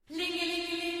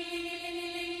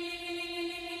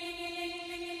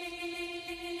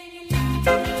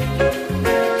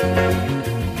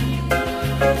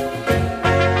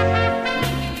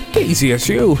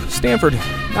KZSU, Stanford,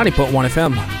 90.1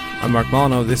 FM. I'm Mark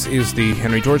Molyneux. This is the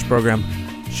Henry George program,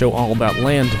 show all about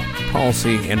land,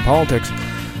 policy, and politics.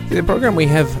 The program we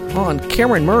have on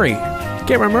Cameron Murray.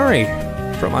 Cameron Murray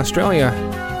from Australia.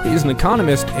 He's an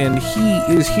economist, and he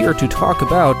is here to talk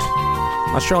about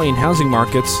Australian housing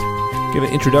markets, give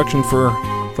an introduction for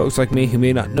folks like me who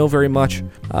may not know very much.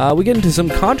 We get into some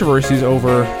controversies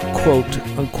over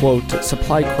quote-unquote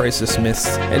supply crisis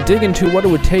myths and dig into what it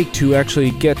would take to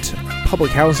actually get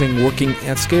public housing working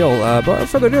at scale. But without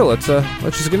further ado, let's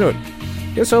just get into it.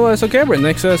 Yeah, so Cameron,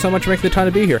 thanks so much for making the time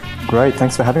to be here. Great,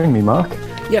 thanks for having me, Mark.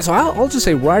 Yeah, so I'll just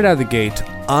say right out of the gate,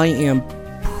 I am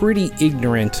pretty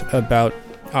ignorant about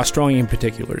Australia in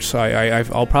particular, so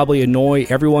I'll probably annoy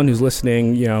everyone who's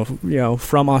listening,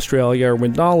 from Australia or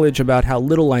with knowledge about how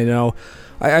little I know.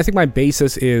 I think my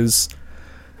basis is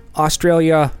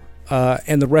Australia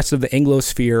and the rest of the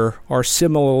Anglosphere are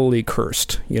similarly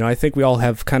cursed. I think we all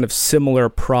have kind of similar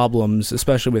problems,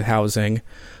 especially with housing.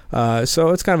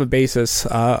 So it's kind of a basis.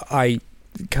 There's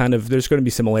going to be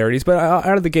similarities, but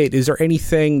out of the gate, is there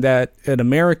anything that an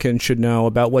American should know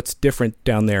about what's different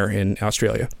down there in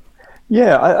Australia?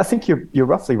 Yeah, I think you're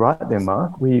roughly right there,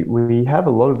 Mark. We have a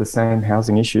lot of the same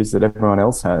housing issues that everyone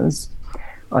else has.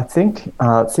 I think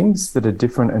things that are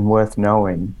different and worth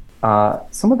knowing are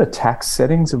some of the tax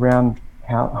settings around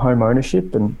home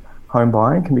ownership and home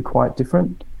buying can be quite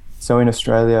different. So in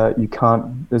Australia,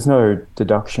 there's no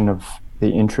deduction of the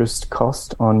interest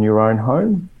cost on your own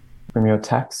home from your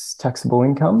taxable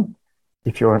income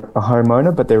if you're a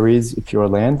homeowner, but there is if you're a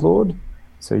landlord.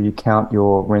 So you count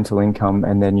your rental income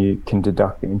and then you can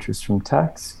deduct the interest from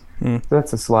tax. So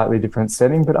that's a slightly different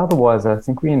setting. But otherwise, I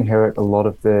think we inherit a lot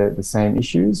of the same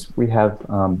issues. We have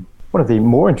one of the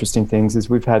more interesting things is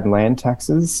we've had land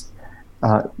taxes,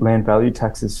 land value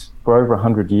taxes for over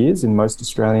 100 years in most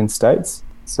Australian states.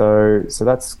 So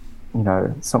that's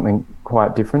something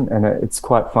quite different. And it's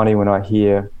quite funny when I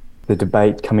hear the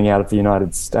debate coming out of the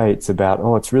United States about,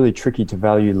 it's really tricky to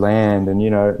value land and,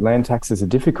 land taxes are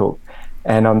difficult.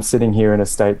 And I'm sitting here in a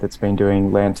state that's been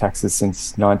doing land taxes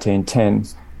since 1910.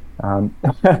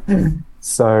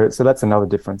 So that's another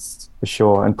difference for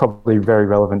sure, and probably very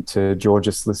relevant to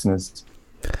Georgist listeners.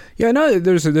 Yeah, I know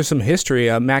there's some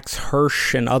history. Max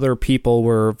Hirsch and other people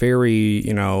were very,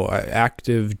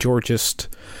 active Georgist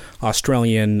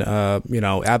Australian,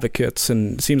 advocates,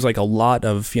 and it seems like a lot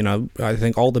of, I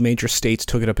think all the major states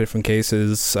took it up in different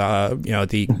cases.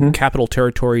 The Capital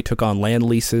Territory took on land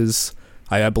leases.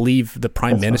 I believe the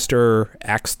Prime Minister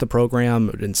axed the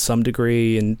program in some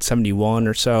degree in 71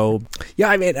 or so. Yeah,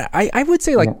 I mean, I would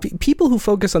say people who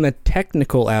focus on the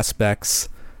technical aspects,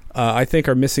 I think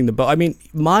are missing the boat. I mean,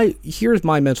 here's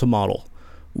my mental model.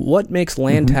 What makes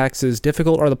land taxes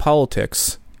difficult are the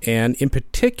politics. And in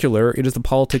particular, it is the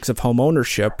politics of home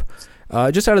ownership.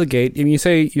 Just out of the gate, I mean, you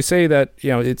say that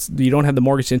you don't have the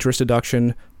mortgage interest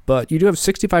deduction, but you do have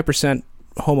 65%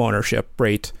 home ownership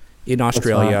rate in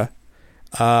Australia.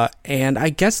 And I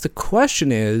guess the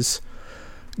question is,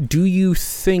 do you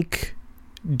think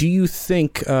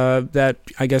that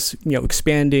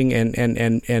expanding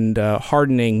and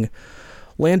hardening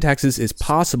land taxes is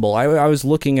possible? I was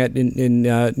looking at in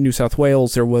New South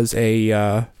Wales, there was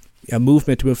a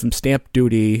movement to move from stamp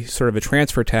duty, sort of a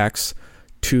transfer tax,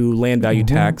 to land value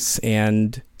tax,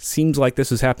 and seems like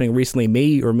this is happening recently.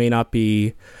 May or may not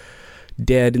be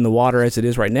dead in the water as it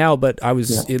is right now, but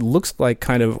it looks like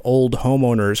kind of old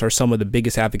homeowners are some of the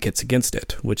biggest advocates against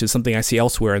it, which is something I see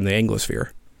elsewhere in the Anglosphere.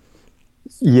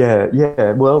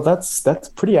 Yeah. Well, that's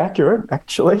pretty accurate,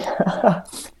 actually.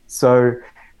 So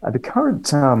the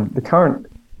current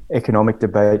economic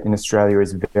debate in Australia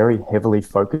is very heavily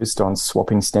focused on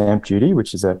swapping stamp duty,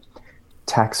 which is a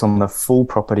tax on the full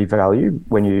property value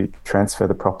when you transfer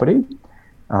the property,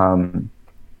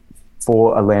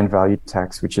 for a land value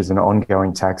tax, which is an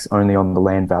ongoing tax only on the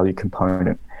land value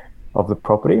component of the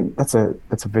property. That's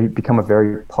become a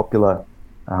very popular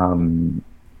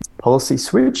policy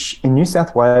switch. In New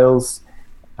South Wales,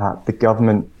 the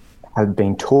government had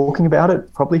been talking about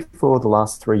it probably for the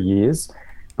last 3 years,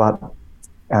 but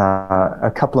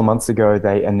a couple of months ago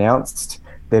they announced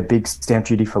their big stamp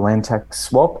duty for land tax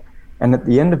swap. And at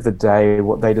the end of the day,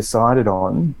 what they decided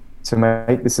on to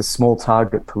make this a small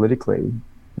target politically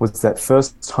was that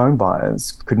first home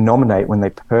buyers could nominate when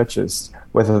they purchased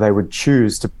whether they would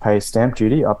choose to pay stamp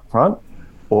duty up front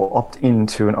or opt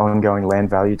into an ongoing land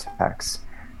value tax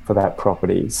for that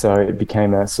property. So it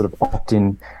became a sort of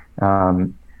opt-in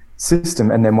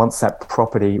system. And then once that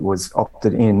property was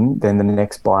opted in, then the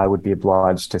next buyer would be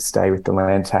obliged to stay with the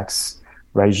land tax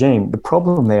regime. The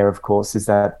problem there, of course, is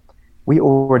that we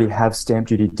already have stamp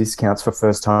duty discounts for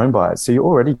first home buyers. So you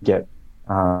already get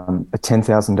a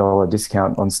 $10,000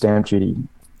 discount on stamp duty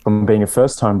from being a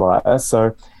first home buyer.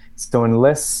 So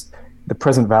unless the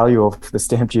present value of the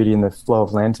stamp duty and the flow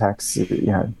of land tax,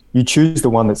 you choose the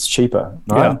one that's cheaper,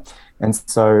 right? Yeah. And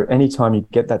so anytime you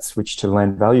get that switch to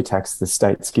land value tax, the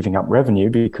state's giving up revenue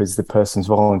because the person's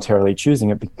voluntarily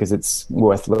choosing it because it's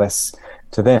worth less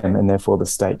to them, and therefore the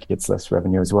state gets less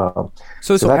revenue as well.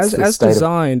 So as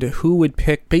designed, who would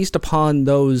pick, based upon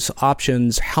those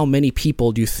options, how many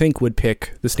people do you think would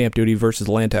pick the stamp duty versus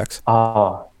the land tax?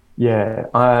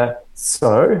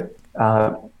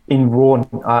 In raw,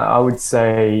 I would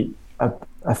say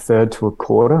a third to a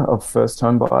quarter of first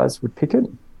home buyers would pick it.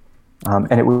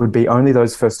 And it would be only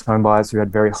those first home buyers who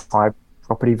had very high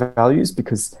property values,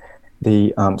 because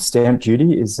the stamp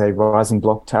duty is a rising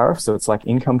block tariff. So it's like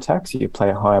income tax. You pay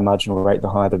a higher marginal rate, the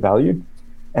higher the value.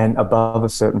 And above a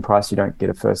certain price, you don't get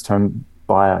a first home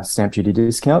buyer stamp duty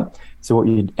discount. So what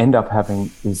you'd end up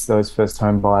having is those first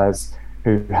home buyers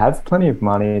who have plenty of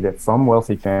money, they're from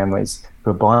wealthy families,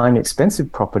 who are buying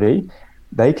expensive property.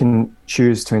 They can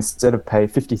choose to, instead of pay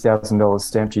 $50,000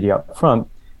 stamp duty up front,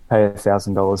 pay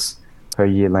 $1,000 per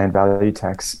year land value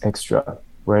tax extra.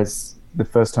 Whereas the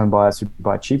first home buyers who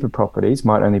buy cheaper properties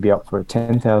might only be up for a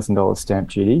 $10,000 stamp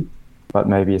duty, but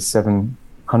maybe a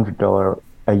 $700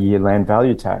 a year land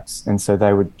value tax. And so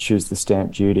they would choose the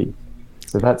stamp duty.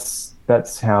 So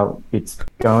that's how it's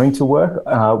going to work.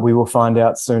 We will find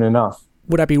out soon enough.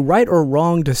 Would I be right or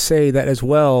wrong to say that as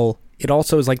well, it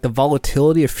also is like the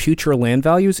volatility of future land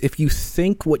values? If you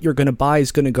think what you're going to buy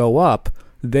is going to go up,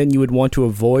 then you would want to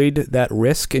avoid that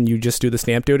risk and you just do the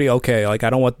stamp duty. Okay, like I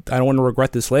don't want to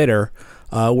regret this later.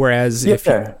 Whereas I guess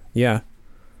you could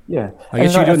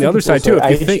do on the other side too.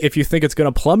 If you think it's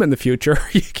going to plummet in the future,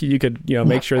 you could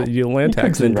make sure that you do the land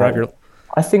tax and drive your.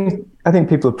 I think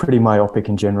people are pretty myopic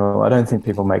in general. I don't think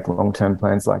people make long-term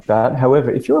plans like that. However,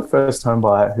 if you're a first home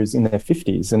buyer who's in their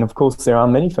 50s, and of course there are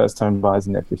many first home buyers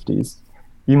in their 50s,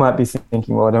 you might be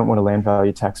thinking, well, I don't want a land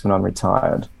value tax when I'm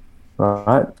retired,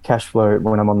 right? Cash flow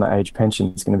when I'm on the age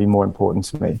pension is going to be more important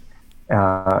to me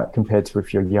compared to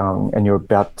if you're young and you're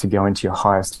about to go into your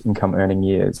highest income earning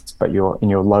years, but you're in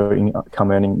your low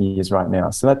income earning years right now.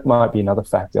 So that might be another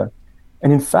factor.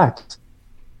 And in fact,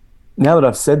 now that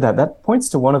I've said that, that points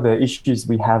to one of the issues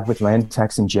we have with land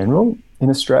tax in general in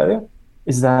Australia,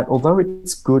 is that although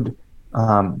it's good,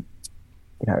 I'm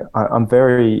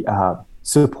very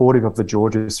supportive of the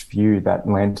Georges view that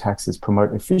land taxes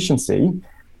promote efficiency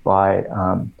by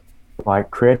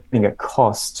creating a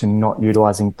cost to not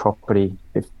utilising property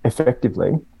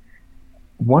effectively.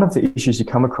 One of the issues you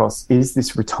come across is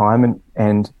this retirement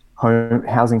and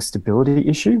housing stability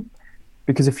issue.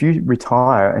 Because if you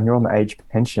retire and you're on the age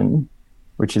pension,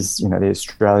 which is the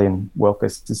Australian welfare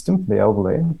system for the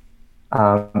elderly,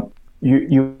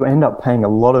 you end up paying a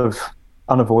lot of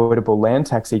unavoidable land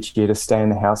tax each year to stay in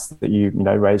the house that you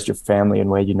raised your family and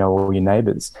where you know all your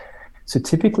neighbours. So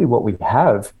typically what we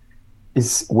have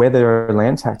is, where there are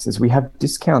land taxes, we have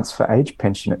discounts for age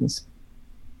pensioners,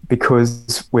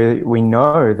 because we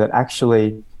know that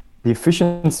actually the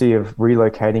efficiency of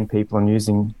relocating people and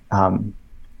using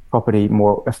property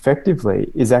more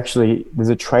effectively is actually, there's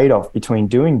a trade-off between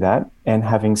doing that and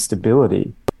having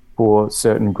stability for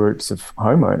certain groups of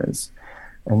homeowners.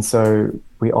 And so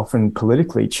we often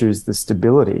politically choose the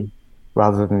stability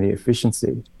rather than the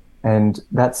efficiency. And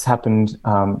that's happened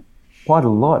quite a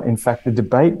lot. In fact, the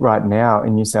debate right now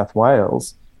in New South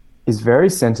Wales is very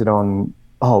centred on,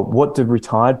 what do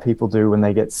retired people do when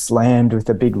they get slammed with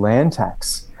a big land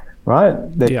tax? Right?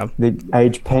 The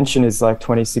age pension is like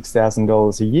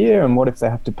 $26,000 a year, and what if they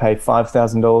have to pay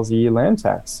 $5,000 a year land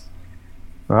tax?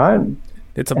 Right?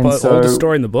 It's oldest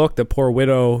story in the book. The poor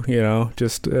widow,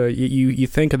 you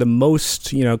think of the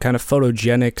most, kind of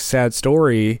photogenic, sad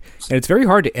story, and it's very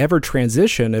hard to ever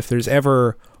transition if there's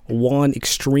ever one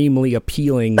extremely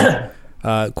appealing,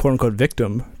 quote unquote,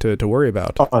 victim to worry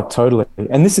about. Oh, totally.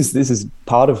 And this is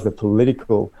part of the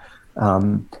political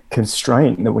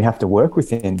constraint that we have to work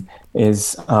within,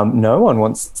 is no one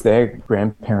wants their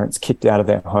grandparents kicked out of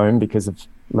their home because of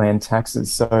land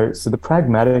taxes. So the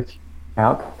pragmatic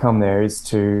outcome there is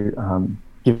to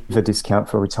give a discount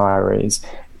for retirees.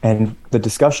 And the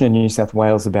discussion in New South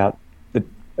Wales about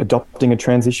adopting a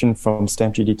transition from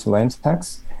stamp duty to land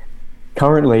tax,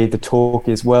 currently the talk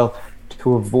is, well,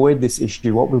 to avoid this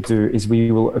issue, what we'll do is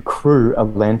we will accrue a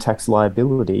land tax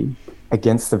liability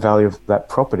against the value of that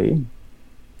property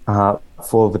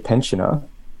for the pensioner,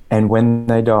 and when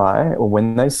they die or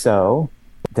when they sell,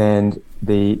 then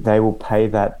they will pay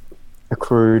that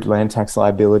accrued land tax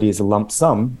liability as a lump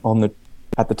sum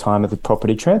at the time of the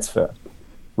property transfer.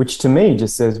 which to me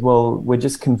just says, well, we're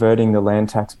just converting the land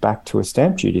tax back to a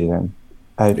stamp duty then,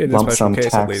 a In a lump special sum case,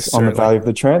 at tax least, on the certainly. value of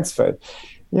the transfer.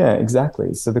 Yeah,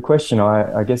 exactly. So the question,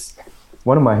 I guess,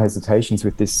 one of my hesitations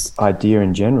with this idea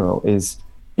in general is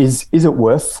it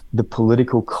worth the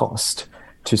political cost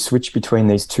to switch between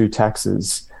these two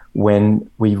taxes when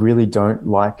we really don't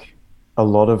like a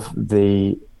lot of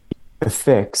the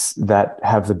effects that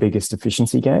have the biggest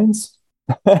efficiency gains?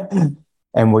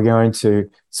 And we're going to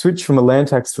switch from a land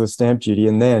tax to a stamp duty,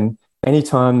 and then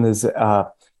anytime there's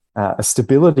a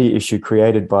stability issue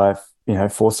created by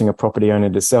forcing a property owner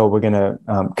to sell, we're going to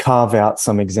carve out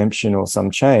some exemption or some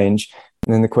change.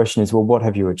 And then the question is, well, what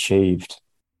have you achieved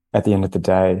at the end of the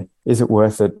day? Is it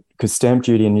worth it? Because stamp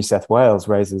duty in New South Wales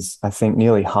raises, I think,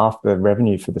 nearly half the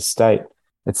revenue for the state.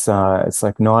 It's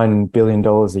like $9 billion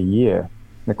a year.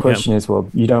 And the question is, well,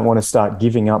 you don't want to start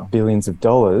giving up billions of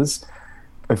dollars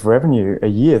of revenue a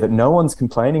year that no one's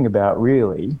complaining about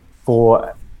really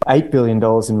for $8 billion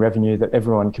in revenue that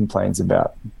everyone complains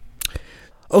about.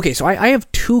 Okay, so I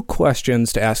have two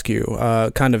questions to ask you,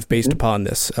 kind of based upon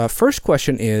this. First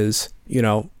question is,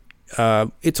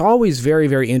 it's always very,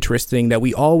 very interesting that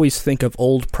we always think of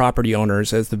old property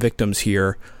owners as the victims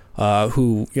here,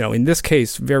 who, in this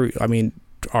case,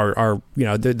 are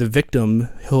the victim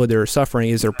who they're suffering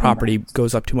is their property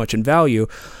goes up too much in value.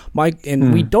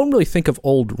 We don't really think of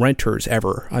old renters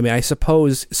ever. I mean, I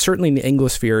suppose certainly in the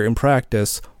Anglosphere in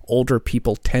practice, older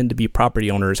people tend to be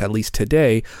property owners, at least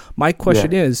today. My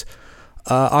question is,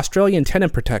 Australian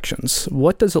tenant protections,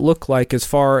 what does it look like as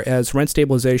far as rent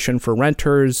stabilization for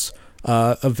renters,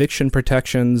 eviction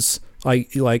protections?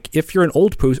 Like if you're an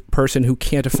old person who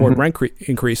can't afford rent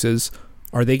increases,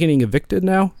 are they getting evicted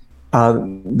now?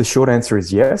 The short answer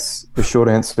is yes. The short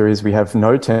answer is we have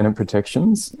no tenant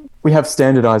protections. We have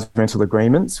standardized rental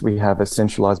agreements. We have a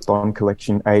centralized bond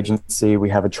collection agency. We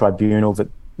have a tribunal that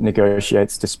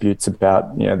negotiates disputes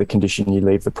about, the condition you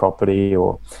leave the property,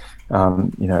 or,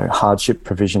 hardship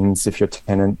provisions if your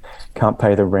tenant can't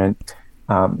pay the rent.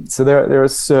 So there are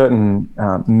certain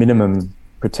minimum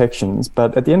protections,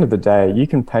 but at the end of the day, you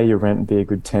can pay your rent and be a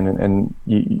good tenant, and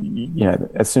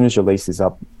as soon as your lease is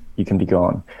up, you can be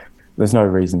gone. There's no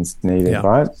reasons needed,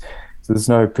 right? So there's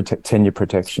no tenure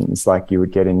protections like you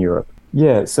would get in Europe.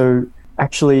 Yeah, so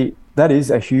actually that is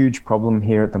a huge problem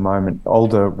here at the moment,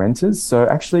 older renters. So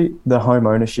actually the home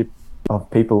ownership of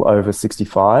people over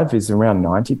 65 is around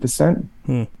 90%.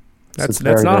 That's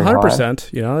not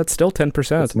 100%, that's still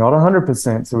 10%. It's not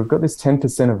 100%. So we've got this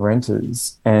 10% of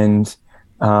renters, and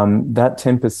that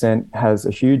 10% has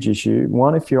a huge issue.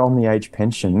 One, if you're on the age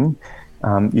pension,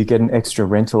 you get an extra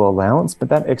rental allowance, but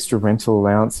that extra rental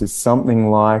allowance is something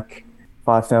like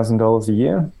 $5,000 a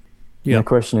year. Yeah. And the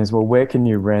question is, well, where can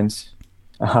you rent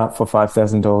for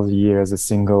 $5,000 a year as a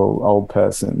single old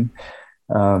person?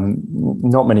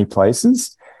 Not many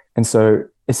places. And so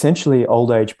essentially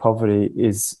old age poverty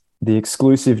is the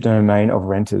exclusive domain of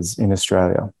renters in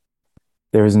Australia.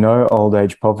 There is no old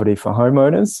age poverty for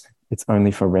homeowners. It's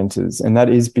only for renters. And that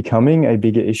is becoming a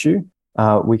bigger issue.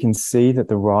 We can see that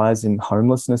the rise in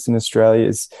homelessness in Australia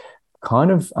is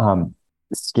kind of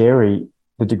scary,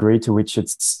 the degree to which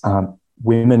it's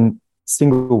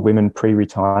single women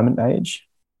pre-retirement age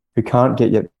who can't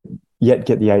yet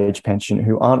get the age pension,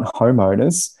 who aren't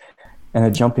homeowners and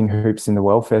are jumping hoops in the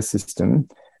welfare system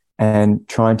and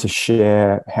trying to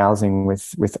share housing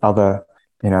with other,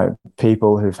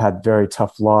 people who've had very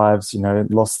tough lives,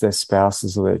 lost their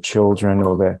spouses or their children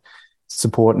or their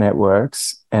support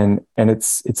networks. And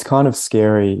it's kind of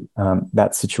scary,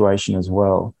 that situation as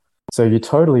well. So you're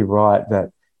totally right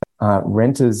that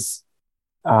renters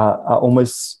are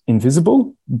almost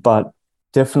invisible, but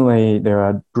definitely there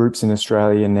are groups in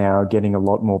Australia now getting a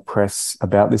lot more press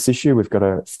about this issue. We've got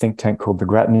a think tank called the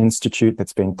Grattan Institute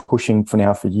that's been pushing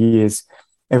for years,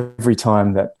 every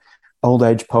time that old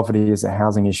age poverty is a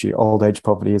housing issue, old age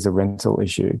poverty is a rental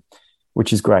issue,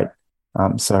 which is great.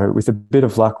 So with a bit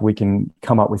of luck, we can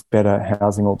come up with better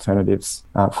housing alternatives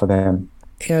for them.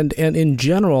 And in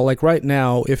general, like right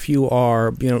now, if you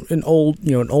are an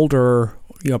older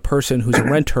person who's a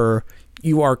renter,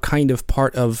 you are kind of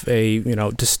part of a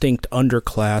distinct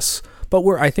underclass. But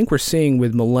I think we're seeing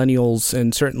with millennials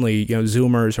and certainly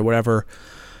Zoomers or whatever,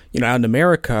 out in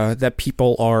America, that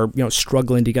people are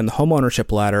struggling to get in the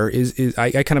homeownership ladder.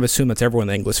 I kind of assume that's everyone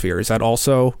in the Anglosphere. Is that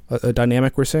also a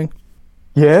dynamic we're seeing?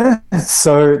 Yeah,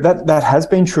 so that has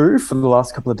been true for the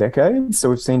last couple of decades. So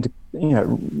we've seen,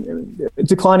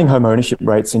 declining home ownership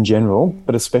rates in general,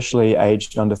 but especially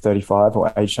aged under 35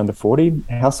 or aged under 40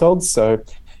 households. So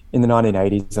in the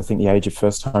 1980s, I think the age of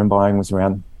first home buying was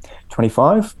around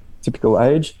 25, typical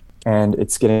age, and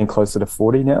it's getting closer to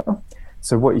 40 now.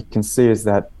 So what you can see is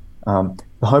that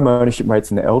the home ownership rates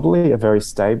in the elderly are very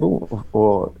stable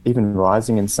or even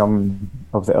rising in some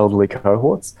of the elderly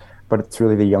cohorts, but it's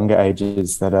really the younger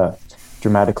ages that are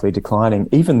dramatically declining,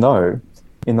 even though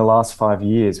in the last 5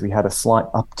 years we had a slight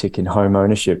uptick in home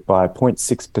ownership by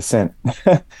 0.6%.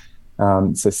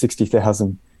 So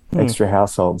 60,000 extra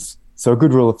households. So a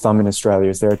good rule of thumb in Australia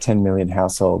is there are 10 million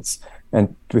households,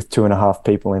 and with 2.5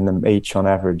 people in them each on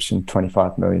average, and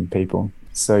 25 million people.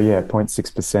 So yeah,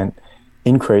 0.6%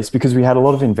 increase, because we had a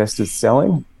lot of investors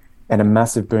selling and a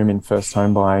massive boom in first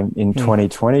home buying in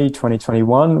 2020,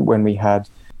 2021, when we had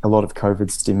a lot of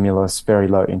COVID stimulus, very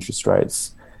low interest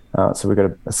rates. So we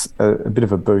got a bit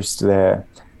of a boost there,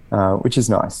 which is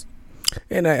nice.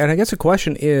 And I guess the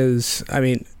question is, I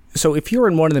mean, so if you're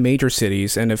in one of the major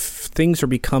cities and if things are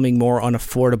becoming more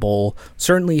unaffordable,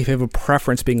 certainly if you have a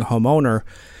preference being a homeowner,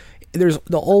 there's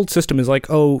the old system is like,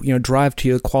 oh, drive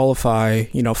to qualify,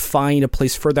 find a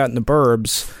place for that in the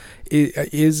burbs.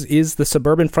 Is the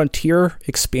suburban frontier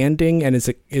expanding, and is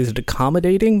it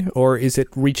accommodating, or is it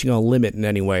reaching a limit in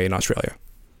any way in Australia?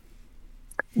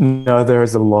 No, there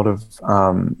is a lot of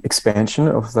expansion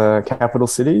of the capital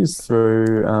cities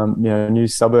through new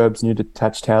suburbs, new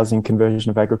detached housing, conversion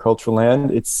of agricultural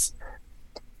land. It's,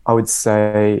 I would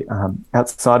say,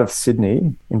 outside of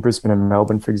Sydney, in Brisbane and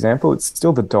Melbourne, for example, it's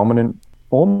still the dominant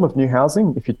form of new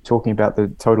housing. If you're talking about the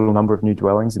total number of new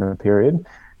dwellings in a period,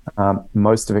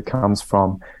 most of it comes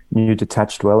from new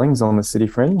detached dwellings on the city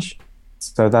fringe.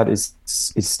 So that is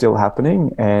still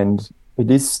happening, and it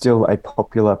is still a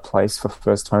popular place for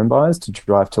first home buyers to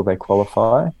drive till they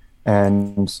qualify.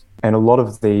 And a lot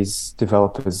of these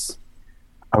developers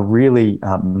are really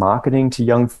marketing to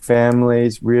young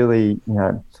families, really,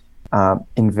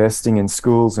 investing in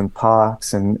schools and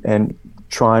parks and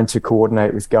trying to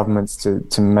coordinate with governments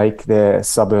to make their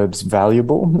suburbs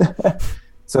valuable.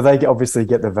 So they obviously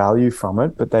get the value from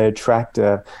it, but they attract,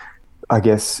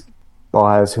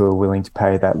 buyers who are willing to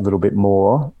pay that little bit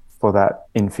more for that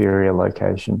inferior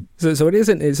location. So it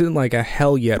isn't like a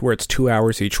hell yet where it's 2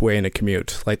 hours each way in a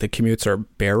commute. Like the commutes are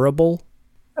bearable?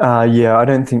 Yeah, I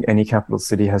don't think any capital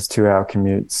city has 2-hour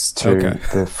commutes to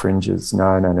the fringes. No.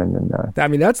 I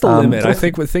mean, that's the limit. I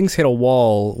think when things hit a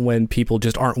wall when people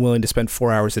just aren't willing to spend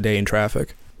 4 hours a day in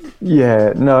traffic.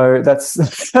 Yeah, no,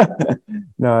 that's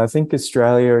no. I think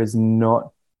Australia is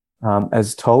not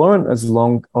as tolerant as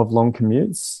long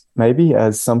commutes, maybe,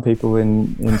 as some people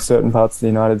in certain parts of the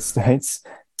United States.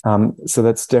 So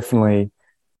that's definitely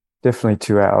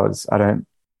 2 hours. I don't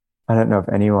know of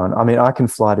anyone. I mean, I can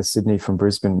fly to Sydney from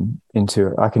Brisbane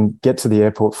I can get to the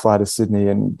airport, fly to Sydney,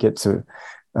 and get to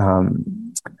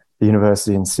the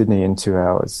university in Sydney in 2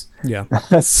 hours. Yeah.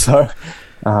 So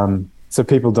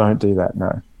people don't do that,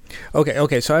 no.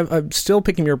 Okay. So I'm still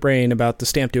picking your brain about the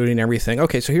stamp duty and everything.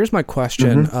 Okay, so here's my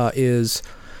question: is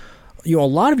a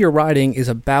lot of your writing is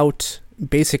about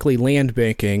basically land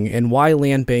banking and why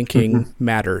land banking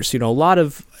matters. A lot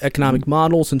of economic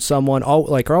models and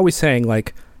are always saying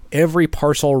like every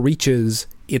parcel reaches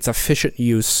its efficient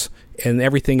use and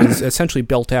everything is essentially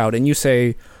built out. And you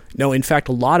say no. In fact,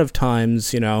 a lot of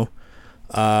times,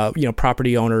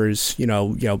 property owners,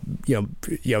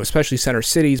 especially center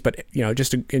cities, but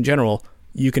just in general,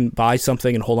 you can buy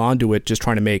something and hold on to it, just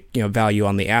trying to make value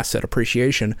on the asset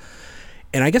appreciation.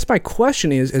 And I guess my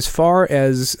question is, as far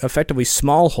as effectively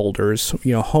smallholders,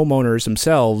 homeowners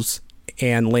themselves,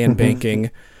 and land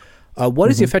banking,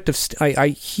 what is the effect of? I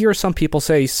hear some people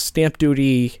say stamp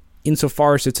duty,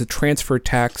 insofar as it's a transfer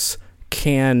tax,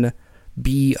 can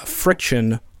be a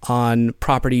friction on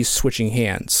properties switching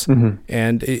hands.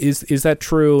 And is that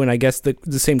true? And I guess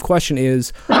the same question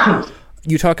is,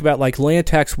 you talk about like land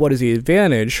tax, what is the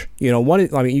advantage?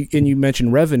 And you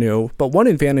mentioned revenue, but one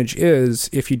advantage is,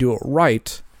 if you do it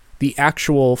right, the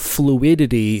actual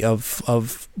fluidity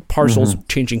of parcels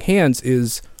changing hands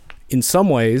is, in some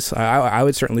ways, I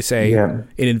would certainly say, an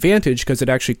advantage, because it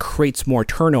actually creates more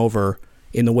turnover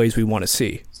in the ways we want to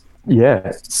see.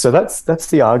 Yeah, so that's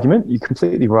the argument. You're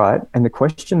completely right. And the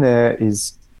question there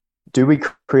is, do we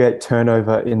create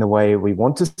turnover in the way we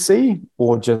want to see,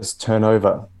 or just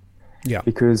turnover? Yeah.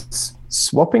 Because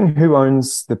swapping who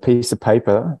owns the piece of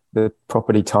paper, the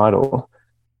property title,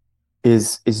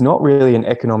 is not really an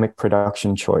economic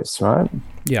production choice, right?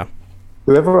 Yeah.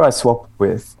 Whoever I swap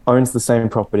with owns the same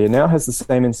property and now has the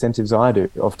same incentives I do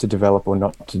of to develop or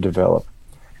not to develop.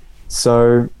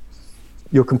 So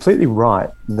you're completely right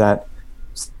that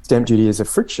stamp duty is a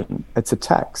friction. It's a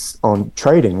tax on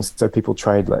trading, so people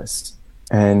trade less.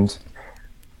 And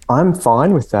I'm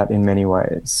fine with that in many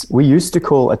ways. We used to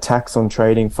call a tax on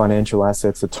trading financial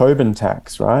assets a Tobin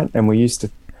tax, right? And we used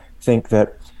to think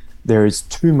that there is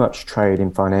too much trade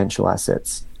in financial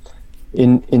assets.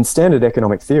 In standard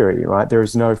economic theory, right, there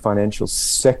is no financial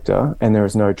sector and there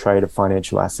is no trade of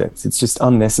financial assets. It's just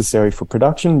unnecessary for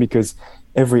production because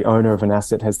every owner of an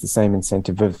asset has the same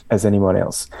incentive as anyone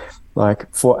else. Like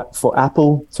for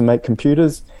Apple to make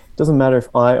computers, it doesn't matter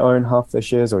if I own half their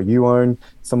shares or you own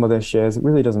some of their shares. It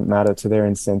really doesn't matter to their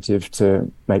incentive to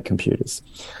make computers.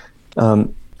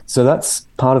 So that's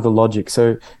part of the logic.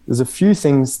 So there's a few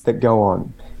things that go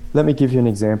on. Let me give you an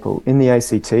example. In the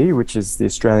ACT, which is the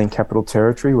Australian Capital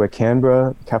Territory, where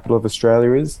Canberra, the capital of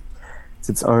Australia, is, it's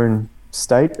its own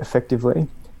state, effectively.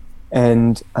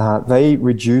 And they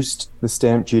reduced the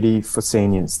stamp duty for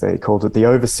seniors. They called it the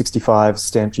over 65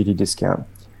 stamp duty discount.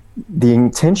 The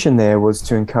intention there was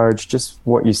to encourage just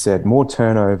what you said, more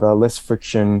turnover, less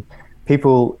friction,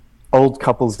 old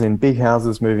couples in big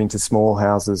houses moving to small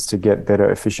houses to get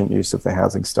better efficient use of the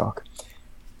housing stock.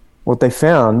 What they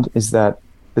found is that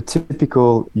the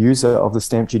typical user of the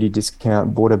stamp duty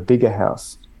discount bought a bigger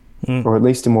house, or at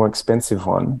least a more expensive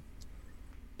one,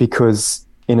 because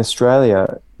in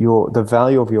Australia, the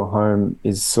value of your home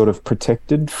is sort of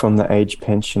protected from the age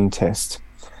pension test.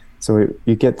 So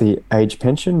you get the age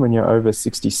pension when you're over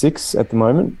 66 at the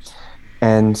moment,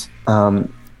 and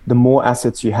the more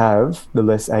assets you have, the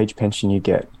less age pension you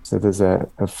get. So there's a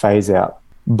phase out,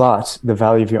 but the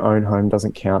value of your own home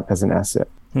doesn't count as an asset.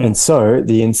 And so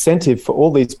the incentive for all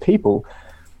these people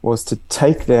was to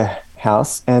take their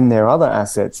house and their other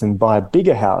assets and buy a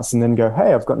bigger house and then go,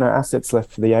 hey, I've got no assets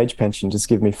left for the age pension, just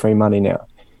give me free money now.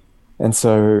 And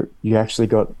so you actually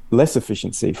got less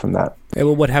efficiency from that. Yeah,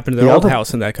 well, what happened to their old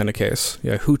house in that kind of case?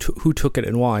 Yeah, who took it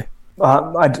and why?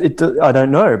 I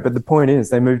don't know, but the point is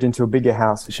they moved into a bigger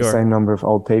house with the same number of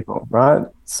old people, right?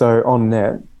 So on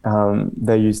net,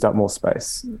 they used up more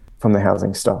space from the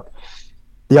housing stock.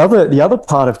 The other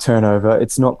part of turnover,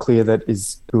 it's not clear that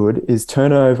is good, is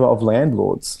turnover of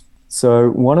landlords.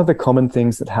 So one of the common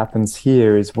things that happens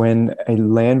here is when a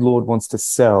landlord wants to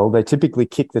sell, they typically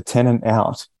kick the tenant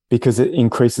out because it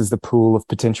increases the pool of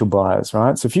potential buyers,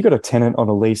 right? So if you've got a tenant on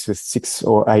a lease with 6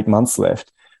 or 8 months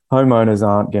left, homeowners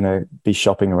aren't going to be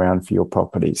shopping around for your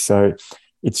property. So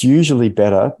it's usually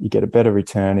better, you get a better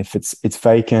return. If it's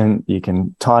vacant, you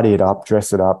can tidy it up,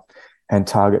 dress it up, and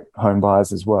target home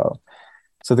buyers as well.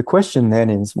 So the question then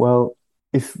is, well,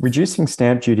 if reducing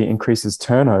stamp duty increases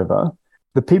turnover,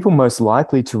 the people most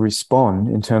likely to respond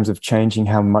in terms of changing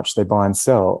how much they buy and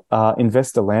sell are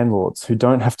investor landlords who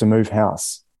don't have to move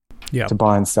house to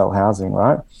buy and sell housing,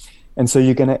 right? And so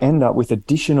you're going to end up with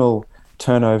additional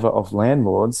turnover of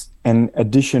landlords and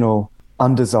additional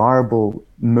undesirable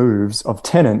moves of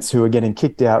tenants who are getting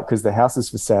kicked out because the house is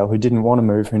for sale, who didn't want to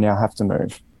move, who now have to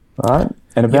move, right?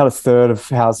 And about a third of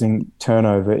housing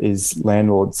turnover is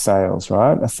landlord sales,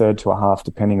 right? A third to a half,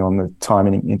 depending on the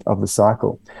timing of the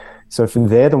cycle. So if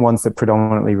they're the ones that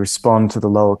predominantly respond to the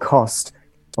lower cost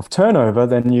of turnover,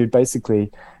 then you're basically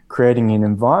creating an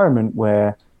environment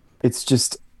where it's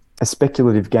just a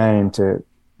speculative game to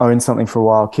own something for a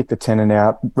while, kick the tenant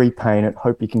out, repaint it,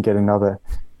 hope you can get another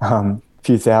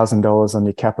few $1,000s on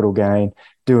your capital gain,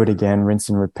 do it again, rinse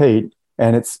and repeat.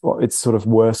 And it's sort of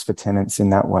worse for tenants in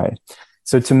that way.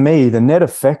 So to me, the net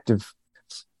effect of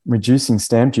reducing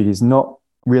stamp duty is not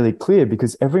really clear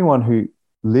because everyone who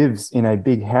lives in a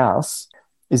big house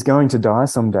is going to die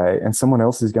someday and someone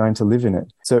else is going to live in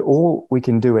it. So all we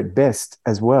can do at best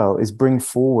as well is bring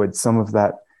forward some of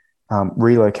that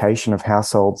relocation of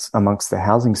households amongst the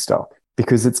housing stock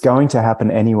because it's going to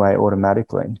happen anyway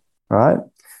automatically, right?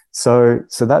 So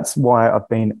that's why I've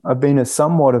been a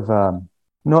somewhat of a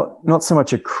not so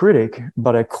much a critic,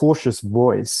 but a cautious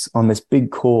voice on this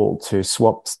big call to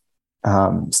swap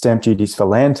stamp duties for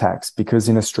land tax, because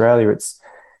in Australia it's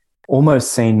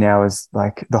almost seen now as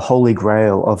like the holy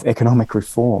grail of economic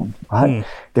reform, right?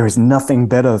 There is nothing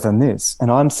better than this.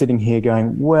 And I'm sitting here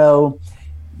going, well,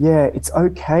 yeah, it's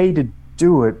okay to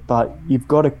do it, but you've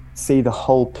got to see the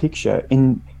whole picture.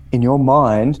 In your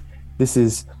mind, this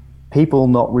is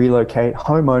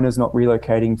homeowners not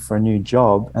relocating for a new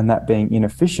job and that being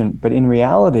inefficient. But in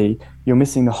reality, you're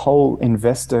missing the whole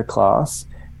investor class.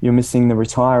 You're missing the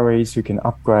retirees who can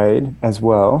upgrade as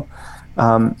well.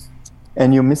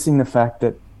 And you're missing the fact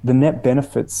that the net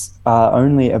benefits are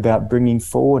only about bringing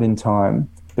forward in time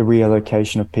the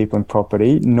reallocation of people and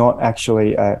property, not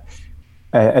actually a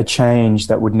change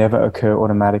that would never occur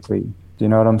automatically. Do you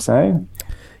know what I'm saying?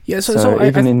 Yeah. So So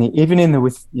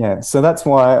that's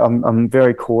why I'm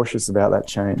very cautious about that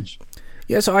change.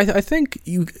 Yeah. So I think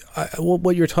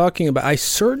what you're talking about, I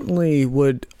certainly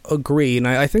would agree, and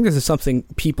I think this is something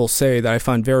people say that I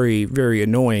find very, very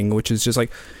annoying, which is just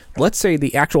like, let's say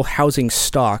the actual housing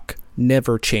stock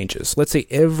never changes. Let's say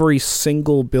every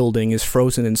single building is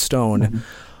frozen in stone.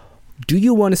 Do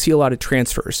you want to see a lot of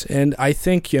transfers? And I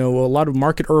think, a lot of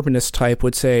market urbanist type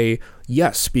would say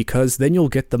yes, because then you'll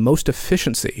get the most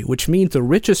efficiency, which means the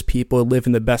richest people live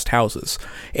in the best houses.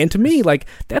 And to me,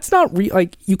 that's not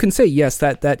you can say yes,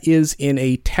 that is in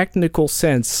a technical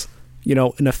sense,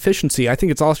 an efficiency. I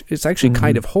think it's actually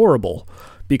kind of horrible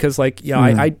because I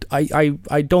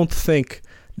don't think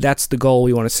that's the goal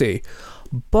we want to see.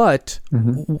 But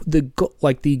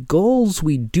the goals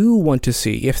we do want to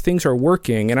see, if things are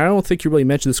working, and I don't think you really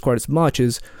mentioned this quite as much,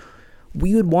 is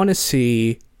we would want to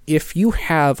see if you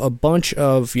have a bunch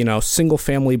of, single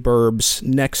family burbs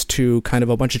next to kind of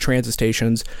a bunch of transit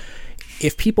stations,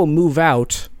 if people move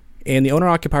out and the owner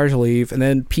occupiers leave and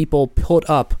then people put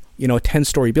up, a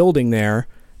 10-story building there,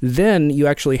 then you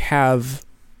actually have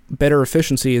better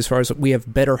efficiency as far as we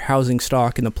have better housing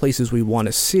stock in the places we want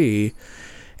to see.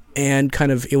 And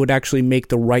kind of, it would actually make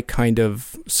the right kind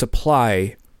of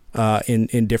supply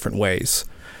in different ways.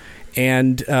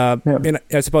 And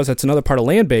I suppose that's another part of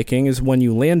land banking is when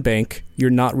you land bank, you're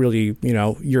not really,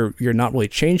 you're not really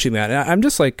changing that. And I'm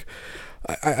just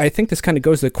I think this kind of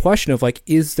goes to the question of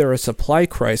is there a supply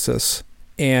crisis?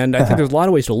 And I think there's a lot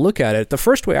of ways to look at it. The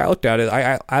first way I looked at it,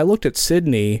 I looked at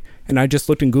Sydney and I just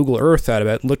looked in Google Earth out of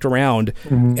it, looked around,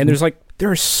 and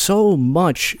there's so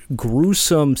much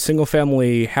gruesome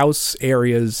single-family house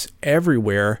areas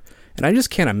everywhere, and I just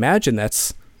can't imagine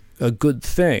that's a good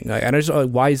thing. And I just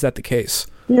why is that the case?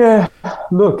 Yeah,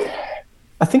 look,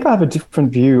 I think I have a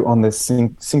different view on this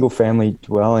single-family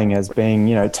dwelling as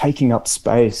being, taking up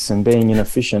space and being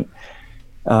inefficient,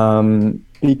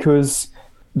 because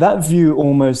that view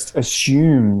almost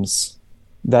assumes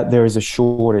that there is a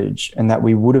shortage and that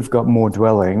we would have got more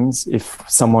dwellings if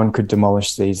someone could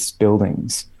demolish these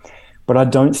buildings. But I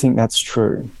don't think that's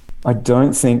true. I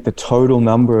don't think the total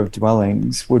number of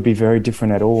dwellings would be very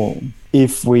different at all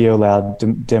if we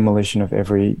allowed demolition of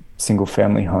every single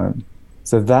family home.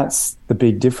 So that's the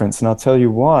big difference. And I'll tell you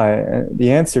why.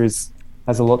 The answer has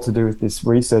a lot to do with this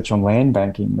research on land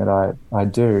banking that I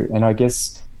do. And I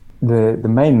guess the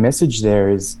main message there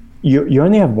is you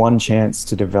only have one chance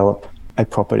to develop a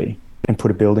property and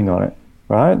put a building on it,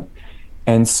 right?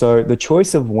 And so the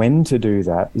choice of when to do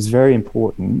that is very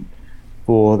important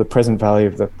for the present value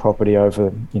of the property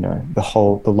over,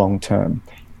 the long term.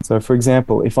 So for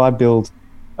example, if I build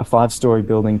a 5-story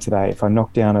building today, if I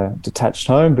knock down a detached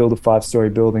home, build a 5-story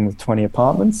building with 20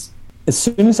 apartments, as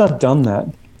soon as I've done that,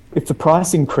 if the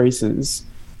price increases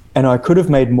and I could have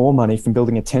made more money from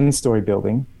building a 10-story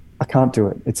building, I can't do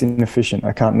it. It's inefficient.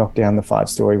 I can't knock down the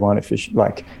 5-story one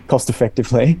cost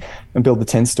effectively and build the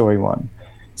 10-story one.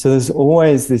 So there's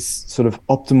always this sort of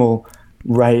optimal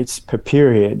rate per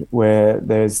period where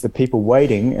there's the people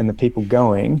waiting and the people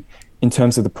going in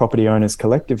terms of the property owners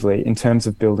collectively, in terms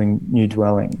of building new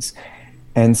dwellings.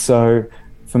 And so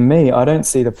for me, I don't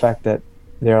see the fact that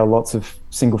there are lots of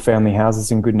single family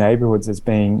houses in good neighborhoods as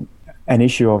being an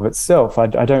issue of itself.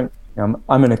 I'm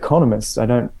an economist. I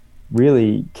don't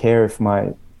really care if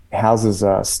my houses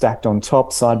are stacked on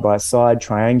top, side by side,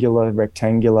 triangular,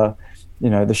 rectangular.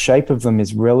 The shape of them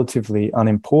is relatively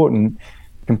unimportant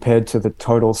compared to the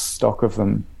total stock of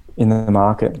them in the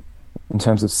market in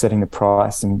terms of setting the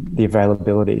price and the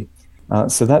availability.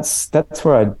 So that's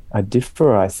where I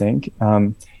differ, I think,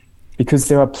 because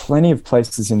there are plenty of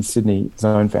places in Sydney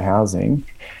zoned for housing.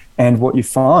 And what you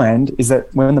find is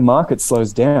that when the market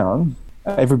slows down,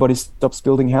 everybody stops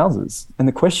building houses. And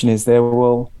the question is there,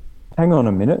 well, hang on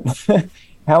a minute.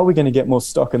 How are we going to get more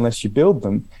stock unless you build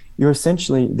them? You're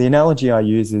essentially, the analogy I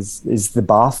use is the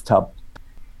bathtub.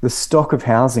 The stock of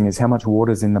housing is how much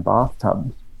water's in the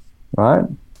bathtub, right?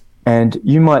 And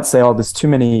you might say, there's too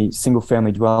many single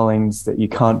family dwellings that you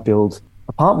can't build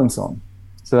apartments on.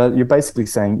 So you're basically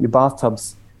saying your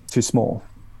bathtub's too small.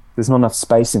 There's not enough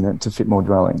space in it to fit more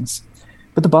dwellings.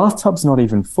 But the bathtub's not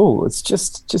even full. It's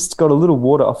just got a little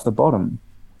water off the bottom.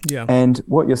 Yeah. And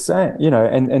what you're saying,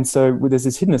 and so there's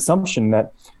this hidden assumption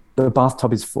that the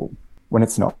bathtub is full when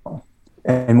it's not.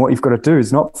 And what you've got to do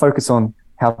is not focus on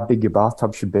how big your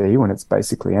bathtub should be when it's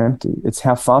basically empty. It's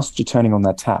how fast you're turning on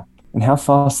that tap. And how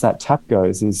fast that tap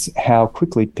goes is how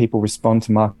quickly people respond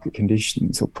to market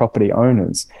conditions or property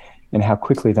owners and how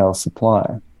quickly they'll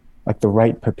supply, like the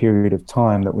rate per period of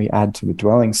time that we add to the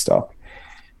dwelling stock.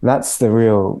 That's the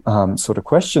real sort of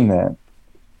question there.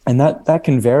 And that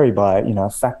can vary by, a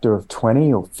factor of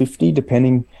 20 or 50,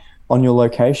 depending on your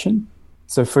location.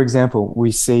 So, for example,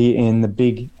 we see in the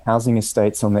big housing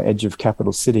estates on the edge of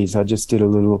capital cities, I just did a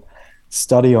little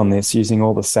study on this using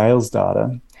all the sales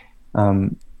data.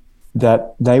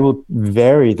 that they will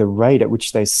vary the rate at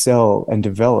which they sell and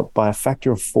develop by a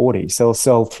factor of 40. So they'll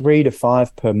sell 3 to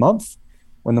 5 per month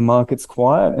when the market's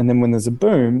quiet. And then when there's a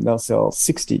boom, they'll sell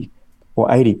 60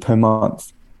 or 80 per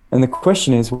month. And the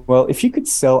question is, well, if you could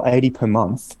sell 80 per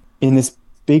month in this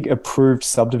big approved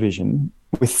subdivision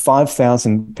with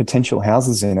 5,000 potential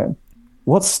houses in it,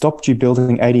 what stopped you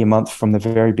building 80 a month from the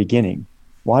very beginning?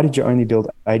 Why did you only build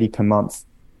 80 per month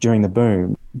during the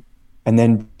boom and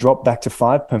then drop back to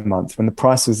 5 per month when the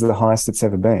price was the highest it's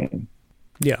ever been?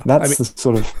 Yeah.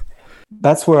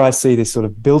 That's where I see this sort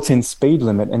of built-in speed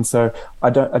limit. And so I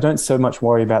don't so much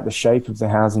worry about the shape of the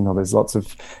housing, or there's lots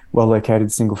of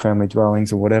well-located single-family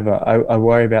dwellings or whatever. I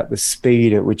worry about the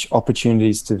speed at which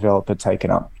opportunities to develop are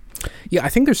taken up. Yeah, I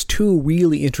think there's two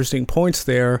really interesting points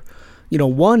there.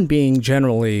 One being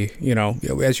generally,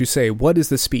 as you say, what is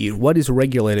the speed? What is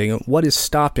regulating it? What is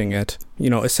stopping it?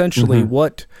 Essentially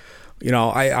what,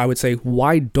 I would say,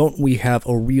 why don't we have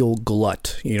a real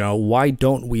glut? Why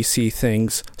don't we see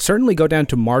things certainly go down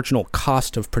to marginal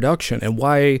cost of production? And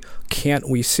why can't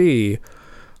we see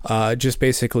just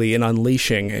basically an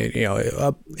unleashing,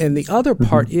 and the other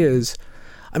part is,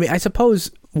 I suppose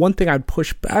one thing I'd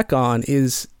push back on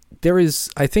is, there is,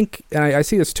 I think, and I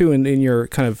see this too in your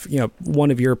kind of,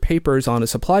 one of your papers on a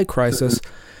supply crisis,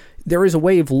 there is a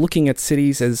way of looking at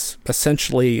cities as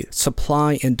essentially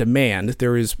supply and demand.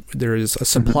 There is a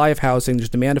supply of housing, there's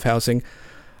demand of housing,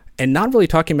 and not really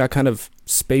talking about kind of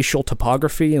spatial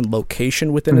topography and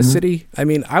location within a city.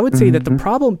 I would say that the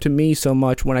problem to me so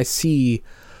much when I see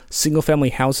single-family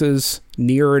houses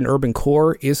near an urban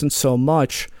core isn't so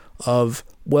much of,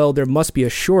 well, there must be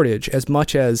a shortage, as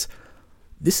much as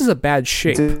this is a bad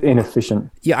shape. It's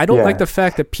inefficient. Yeah, I don't like the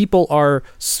fact that people are,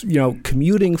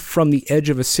 commuting from the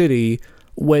edge of a city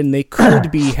when they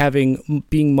could be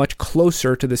being much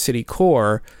closer to the city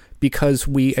core, because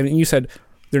you said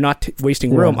they're not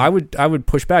wasting room. I would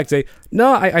push back and say,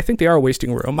 no, I think they are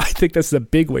wasting room. I think that's a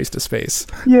big waste of space.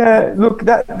 Yeah, look,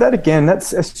 that again, that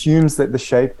assumes that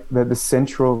the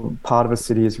central part of a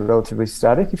city is relatively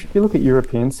static. If you look at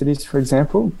European cities, for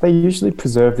example, they usually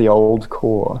preserve the old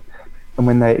core. And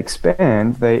when they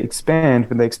expand, but they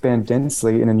expand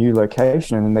densely in a new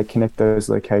location, and then they connect those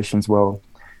locations well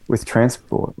with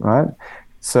transport, right?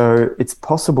 So it's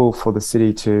possible for the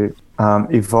city to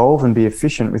evolve and be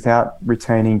efficient without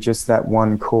retaining just that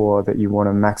one core that you want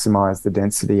to maximize the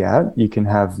density at. You can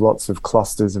have lots of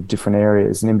clusters of different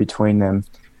areas, and in between them,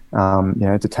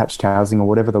 detached housing or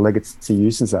whatever the legacy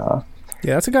uses are.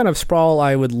 Yeah, that's a kind of sprawl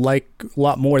I would like a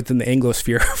lot more than the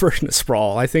Anglosphere version of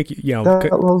sprawl. I think, So,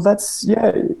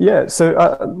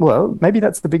 maybe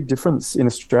that's the big difference in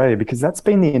Australia, because that's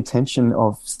been the intention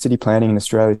of city planning in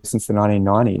Australia since the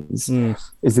 1990s,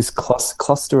 is this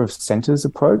cluster of centres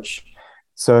approach.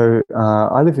 So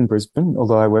I live in Brisbane,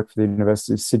 although I work for the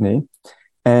University of Sydney.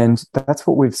 And that's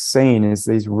what we've seen, is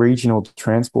these regional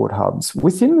transport hubs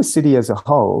within the city as a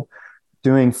whole,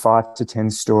 doing 5 to 10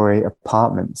 story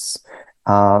apartments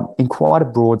in quite a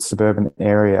broad suburban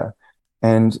area.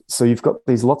 And so you've got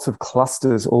these lots of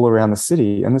clusters all around the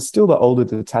city, and there's still the older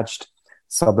detached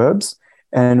suburbs.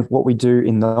 And what we do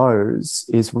in those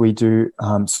is we do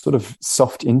sort of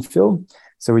soft infill.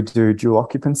 So we do dual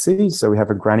occupancy. So we have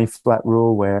a granny flat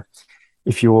rule where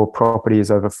if your property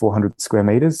is over 400 square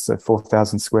meters, so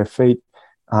 4,000 square feet,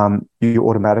 you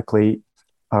automatically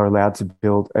are allowed to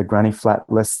build a granny flat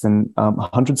less than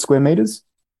 100 square meters.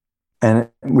 And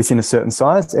within a certain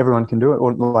size, everyone can do it,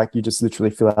 or like you just literally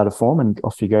fill out a form and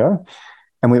off you go.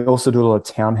 And we also do a lot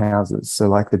of townhouses, so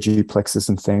like the duplexes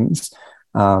and things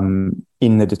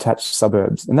in the detached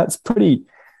suburbs. And that's pretty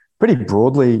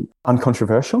broadly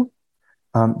uncontroversial,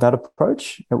 that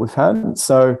approach that we've had.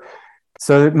 So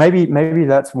maybe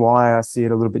that's why I see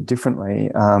it a little bit differently.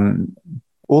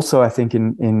 Also, I think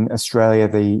in Australia,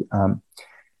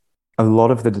 a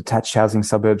lot of the detached housing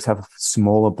suburbs have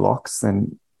smaller blocks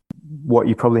than what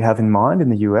you probably have in mind in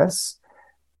the US.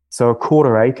 So a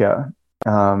quarter acre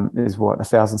is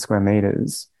 1,000 square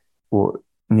meters, or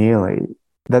nearly.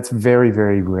 That's very,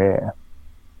 very rare.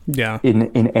 Yeah.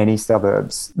 In any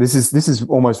suburbs. This is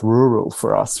almost rural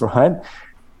for us, right?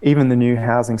 Even the new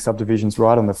housing subdivisions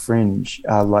right on the fringe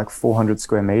are like 400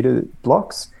 square meter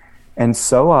blocks. And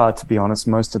so are, to be honest,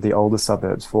 most of the older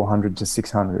suburbs, 400 to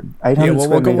 600. 800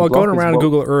 square meter going around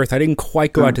Google Earth, I didn't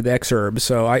quite go out to the exurbs,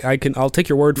 so I'll take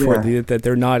your word for it that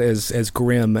they're not as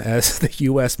grim as the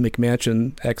U.S.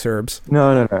 McMansion exurbs.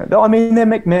 No. I mean, they're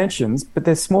McMansions, but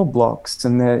they're small blocks,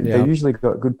 and they usually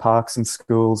got good parks and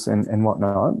schools and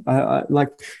whatnot.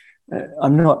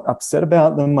 I'm not upset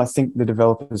about them. I think the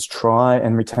developers try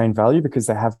and retain value because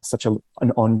they have such an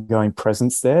ongoing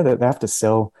presence there that they have to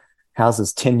sell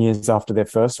houses 10 years after their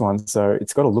first one. So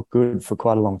it's got to look good for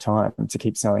quite a long time to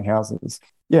keep selling houses.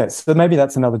 Yeah, so maybe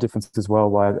that's another difference as well,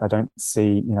 why I don't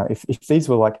see, if these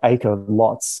were like acre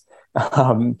lots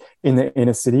in the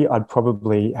inner city, I'd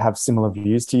probably have similar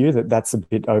views to you, that's a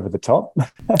bit over the top.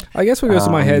 I guess what goes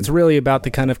to my head is really about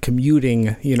the kind of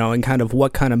commuting, and kind of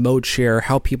what kind of mode share,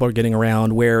 how people are getting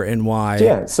around, where and why.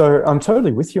 Yeah, so I'm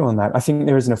totally with you on that. I think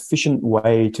there is an efficient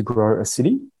way to grow a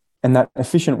city, and that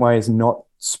efficient way is not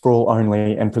sprawl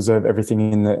only and preserve everything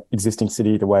in the existing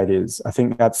city the way it is. I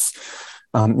think that's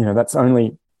that's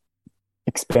only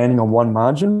expanding on one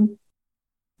margin.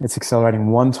 It's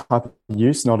accelerating one type of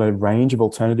use, not a range of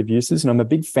alternative uses. And I'm a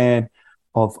big fan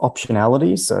of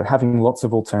optionality, so having lots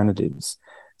of alternatives.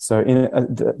 So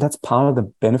that's part of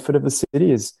the benefit of a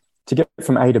city, is to get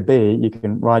from A to B, you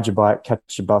can ride your bike,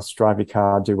 catch your bus, drive your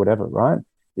car, do whatever, right?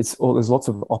 There's lots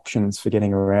of options for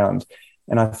getting around.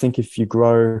 And I think if you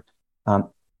grow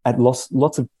at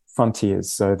lots of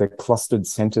frontiers, so the clustered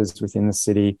centers within the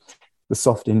city, the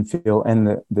soft infill, and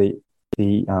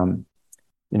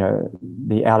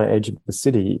the outer edge of the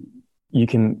city, you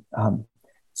can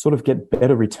sort of get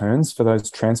better returns for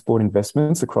those transport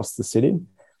investments across the city.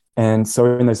 And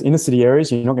so in those inner city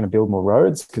areas, you're not going to build more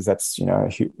roads because that's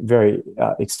very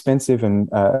expensive and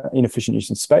inefficient use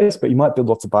of space, but you might build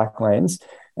lots of bike lanes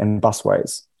and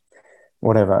busways,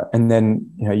 whatever. And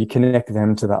then you connect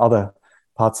them to the other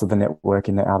parts of the network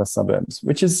in the outer suburbs,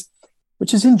 which is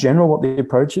in general what the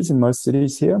approach is in most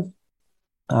cities here.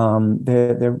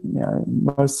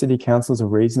 Most city councils are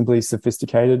reasonably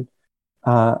sophisticated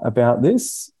about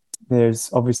this. There's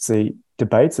obviously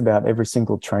debates about every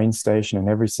single train station and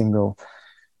every single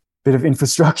bit of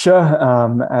infrastructure,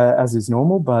 as is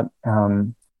normal. But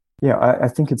I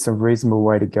think it's a reasonable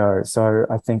way to go. So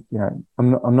I think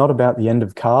I'm not about the end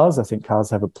of cars. I think cars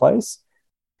have a place,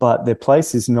 but their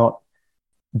place is not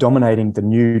dominating the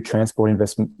new transport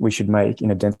investment we should make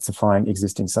in a densifying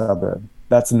existing suburb.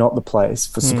 That's not the place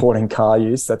for supporting car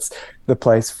use. That's the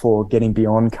place for getting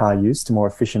beyond car use to more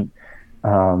efficient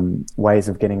ways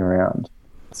of getting around.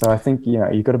 So I think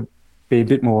you've got to be a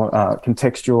bit more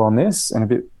contextual on this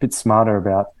and a bit smarter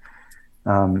about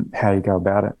how you go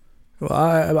about it.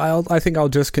 Well, I think I'll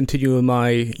just continue in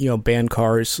my ban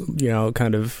cars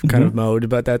kind of mode,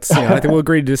 but that's I think we'll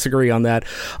agree to disagree on that.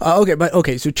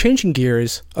 Okay, so changing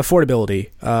gears,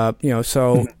 affordability.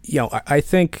 I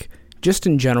think just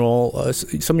in general,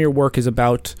 some of your work is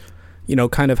about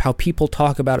kind of how people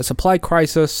talk about a supply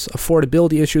crisis,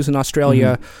 affordability issues in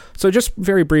Australia. So just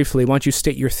very briefly, why don't you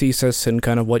state your thesis and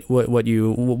kind of what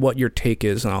your take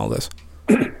is on all this?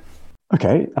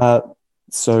 Okay,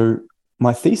 so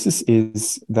my thesis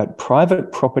is that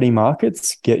private property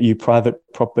markets get you private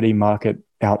property market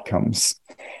outcomes.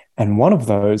 And one of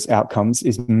those outcomes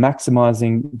is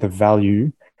maximizing the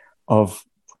value of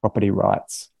property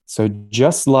rights. So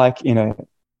just like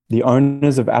the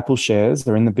owners of Apple shares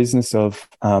are in the business of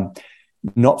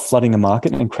not flooding the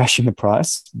market and crashing the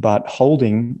price, but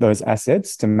holding those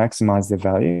assets to maximize their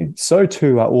value, so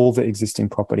too are all the existing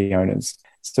property owners.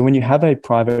 So when you have a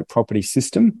private property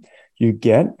system, you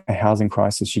get a housing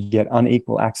crisis, you get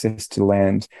unequal access to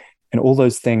land, and all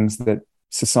those things that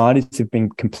societies have been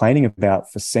complaining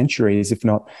about for centuries, if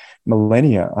not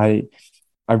millennia. I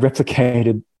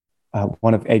replicated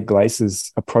one of Ed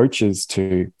Glaser's approaches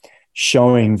to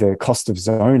showing the cost of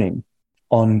zoning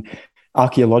on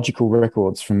archaeological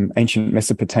records from ancient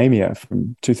Mesopotamia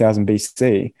from 2000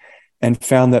 BC, and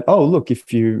found that, oh, look,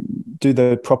 if you do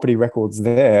the property records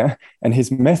there and his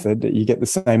method, you get the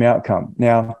same outcome.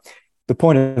 Now, the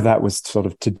point of that was sort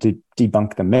of to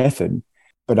debunk the method,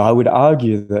 but I would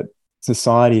argue that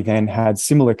society then had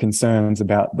similar concerns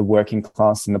about the working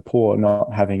class and the poor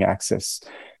not having access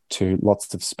to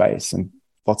lots of space and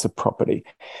lots of property.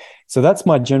 So that's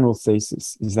my general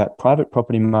thesis, is that private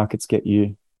property markets get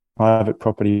you private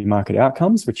property market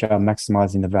outcomes, which are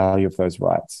maximizing the value of those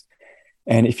rights.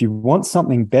 And if you want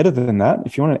something better than that,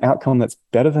 if you want an outcome that's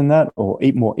better than that, or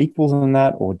more equal than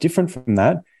that, or different from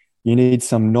that, you need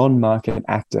some non-market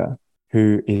actor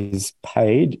who is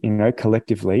paid,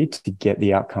 collectively to get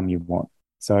the outcome you want.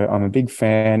 So I'm a big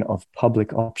fan of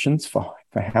public options for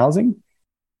housing.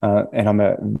 And I'm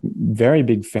a very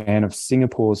big fan of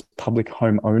Singapore's public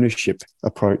home ownership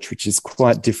approach, which is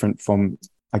quite different from,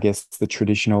 I guess, the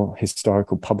traditional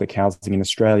historical public housing in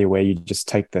Australia, where you just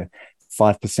take the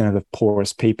 5% of the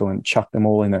poorest people and chuck them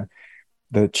all in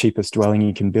the cheapest dwelling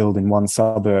you can build in one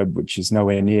suburb, which is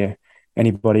nowhere near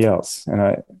anybody else.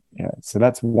 And so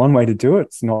that's one way to do it.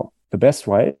 It's not the best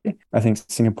way. I think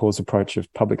Singapore's approach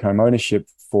of public home ownership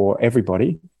for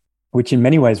everybody, which in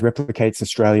many ways replicates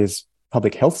Australia's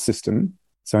public health system,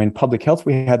 So in public health,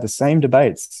 we had the same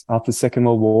debates after the Second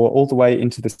World War all the way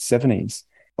into the 70s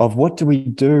of what do we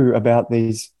do about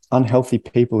these unhealthy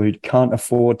people who can't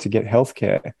afford to get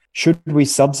healthcare? Should we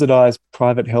subsidize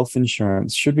private health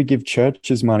insurance? Should we give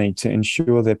churches money to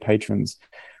insure their patrons?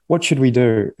 What should we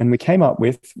do? And we came up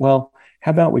with, well,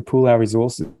 how about we pool our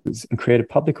resources and create a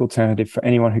public alternative for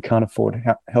anyone who can't afford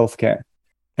healthcare?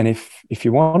 And if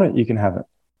you want it, you can have it.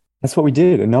 That's what we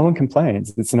did, and no one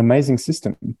complains. It's an amazing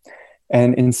system.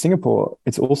 And in Singapore,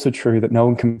 it's also true that no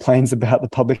one complains about the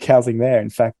public housing there. In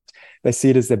fact, they see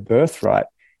it as their birthright.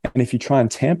 And if you try and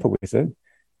tamper with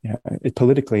it,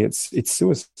 politically, it's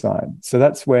suicide. So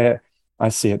that's where I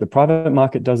see it. The private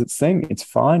market does its thing. It's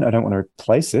fine. I don't want to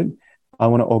replace it. I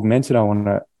want to augment it. I want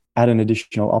to add an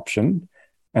additional option.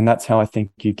 And that's how I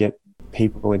think you get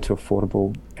people into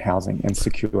affordable housing and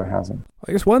secure housing.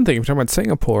 I guess one thing, if you're talking about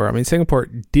Singapore, I mean, Singapore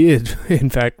did, in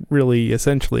fact, really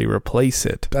essentially replace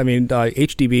it. I mean,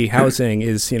 HDB housing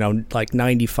is, like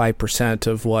 95%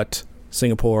 of what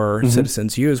Singapore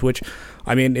citizens use, which,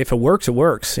 I mean, if it works, it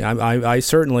works. I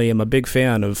certainly am a big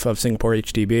fan of Singapore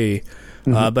HDB,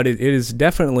 but it is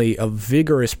definitely a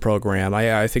vigorous program.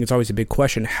 I think it's always a big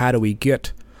question, how do we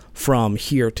get from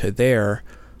here to there?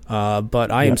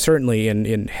 But I am certainly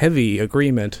in heavy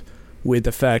agreement with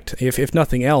the fact, if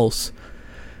nothing else,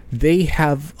 they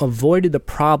have avoided the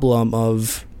problem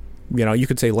of, you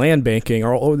could say land banking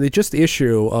or just the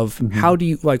issue of how do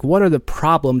you, what are the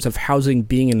problems of housing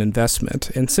being an investment?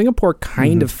 And Singapore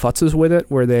kind of futzes with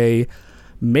it, where they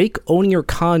make owning your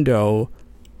condo,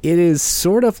 it is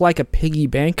sort of like a piggy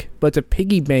bank, but it's a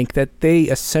piggy bank that they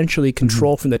essentially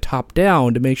control from the top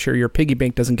down to make sure your piggy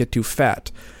bank doesn't get too fat.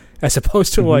 As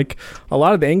opposed to like a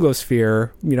lot of the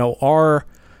Anglosphere,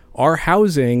 our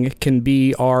housing can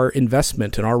be our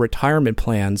investment and our retirement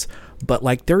plans, but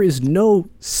like there is no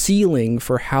ceiling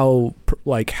for how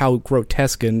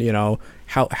grotesque and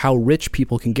how rich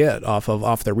people can get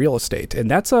off their real estate, and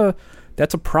that's a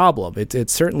problem.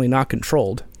 It's certainly not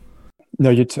controlled. No,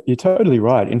 you're totally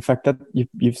right. In fact, that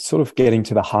you're sort of getting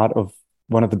to the heart of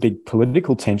one of the big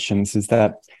political tensions, is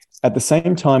that at the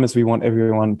same time as we want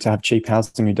everyone to have cheap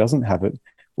housing who doesn't have it,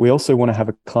 we also want to have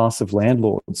a class of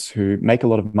landlords who make a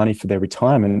lot of money for their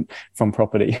retirement from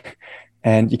property.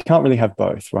 And you can't really have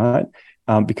both, right?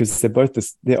 Because they're both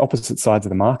they're opposite sides of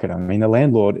the market. I mean, the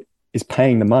landlord is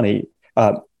paying the money,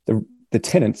 the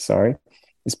tenant,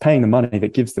 is paying the money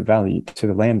that gives the value to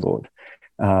the landlord.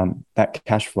 That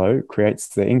cash flow creates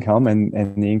the income,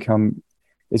 and the income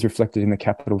is reflected in the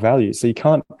capital value. So you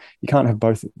can't have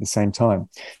both at the same time.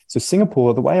 So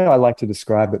Singapore, the way I like to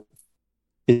describe it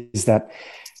is that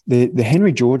the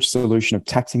Henry George solution of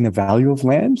taxing the value of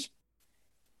land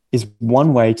is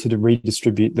one way to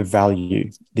redistribute the value,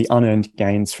 the unearned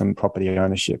gains from property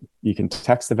ownership. You can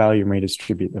tax the value and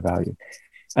redistribute the value.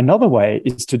 Another way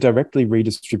is to directly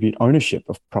redistribute ownership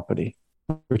of property,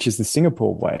 which is the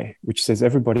Singapore way, which says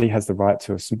everybody has the right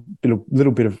to a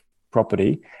little bit of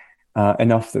property,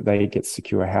 enough that they get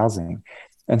secure housing.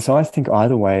 And so I think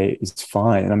either way is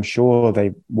fine. And I'm sure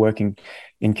they're working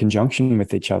in conjunction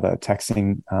with each other,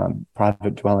 taxing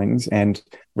private dwellings and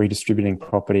redistributing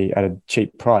property at a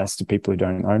cheap price to people who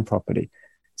don't own property.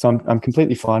 So I'm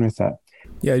completely fine with that.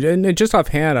 Yeah, and just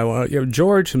offhand,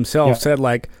 George himself said,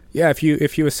 if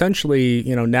you essentially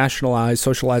nationalize,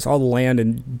 socialize all the land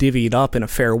and divvy it up in a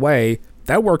fair way,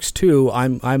 that works too.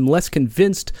 I'm less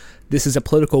convinced this is a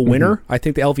political winner. I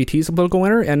think the LVT is a political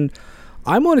winner, and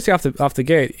I'm going to say off the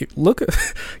gate, look,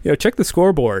 check the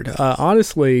scoreboard.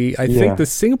 Honestly, I think the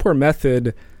Singapore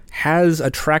method has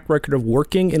a track record of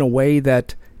working in a way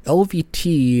that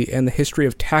LVT and the history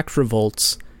of tax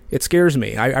revolts, it scares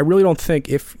me. I really don't think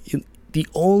the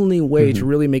only way to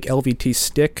really make LVT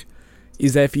stick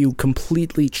is that if you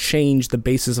completely change the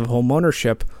basis of home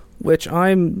ownership, which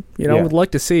would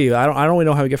like to see. I don't really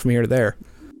know how we get from here to there.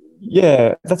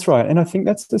 Yeah, that's right. And I think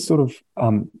that's the sort of,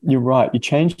 you're right. You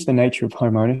change the nature of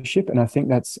home ownership. And I think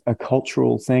that's a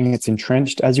cultural thing. It's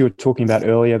entrenched, as you were talking about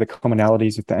earlier, the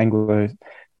commonalities with the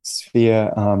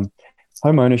Anglo-sphere.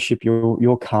 Home ownership,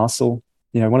 your castle.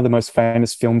 One of the most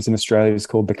famous films in Australia is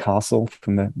called The Castle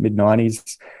from the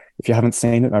mid-90s. If you haven't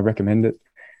seen it, I recommend it.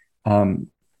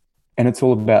 And it's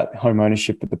all about home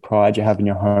ownership, the pride you have in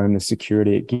your home, the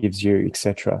security it gives you,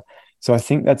 etc. So I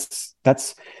think that's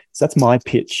my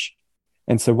pitch.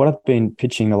 And so what I've been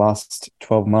pitching the last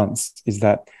 12 months is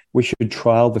that we should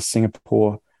trial the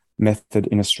Singapore method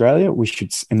in Australia. We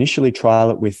should initially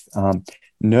trial it with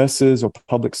nurses or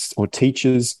or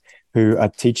teachers who are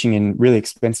teaching in really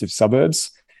expensive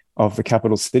suburbs of the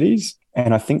capital cities.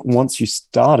 And I think once you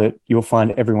start it, you'll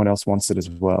find everyone else wants it as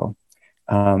well.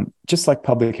 Just like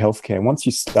public healthcare, once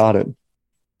you start it,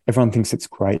 Everyone thinks it's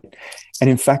great. And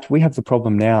in fact, we have the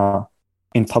problem now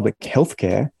in public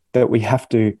healthcare that we have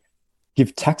to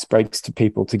give tax breaks to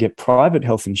people to get private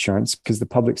health insurance because the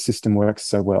public system works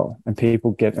so well, and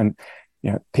people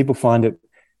find it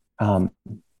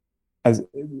as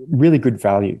really good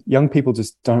value. Young people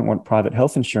just don't want private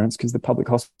health insurance because the public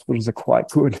hospitals are quite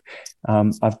good.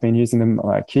 I've been using them.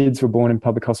 My kids were born in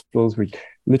public hospitals. We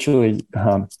literally,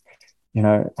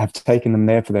 have taken them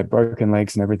there for their broken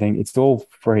legs and everything. It's all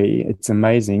free. It's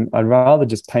amazing. I'd rather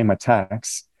just pay my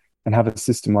tax and have a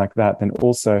system like that than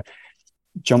also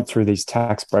jump through these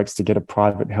tax breaks to get a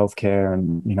private healthcare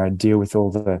and, deal with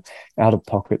all the out of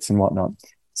pockets and whatnot.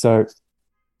 So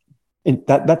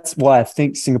that's why I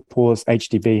think Singapore's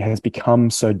HDB has become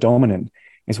so dominant,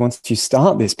 is once you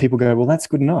start this, people go, well, that's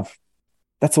good enough.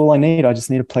 That's all I need. I just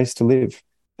need a place to live.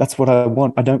 That's what I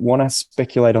want. I don't want to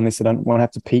speculate on this. I don't want to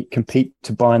have to compete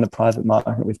to buy in the private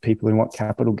market with people who want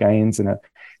capital gains and,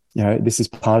 this is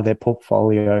part of their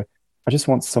portfolio. I just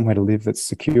want somewhere to live that's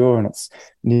secure and it's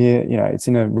near, it's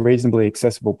in a reasonably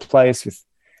accessible place with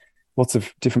lots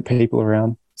of different people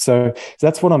around. So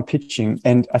that's what I'm pitching.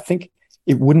 And I think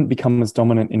it wouldn't become as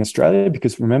dominant in Australia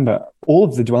because, remember, all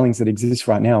of the dwellings that exist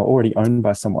right now are already owned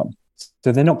by someone.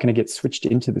 So they're not going to get switched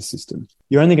into the system.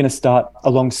 You're only going to start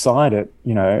alongside it,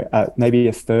 maybe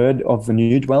a third of the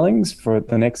new dwellings for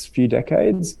the next few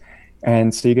decades.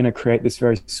 And so you're going to create this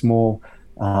very small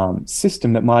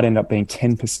system that might end up being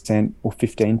 10% or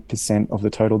 15% of the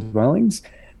total dwellings.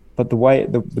 But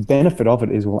the benefit of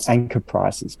it is we'll anchor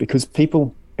prices because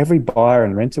every buyer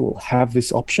and renter will have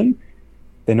this option.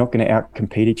 They're not going to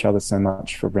outcompete each other so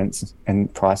much for rents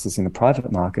and prices in the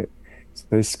private market. So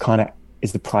this kind of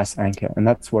is the price anchor. And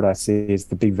that's what I see as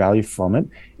the big value from it,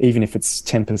 even if it's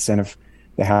 10% of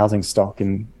the housing stock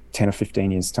in 10 or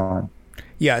 15 years' time.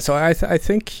 Yeah, so I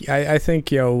think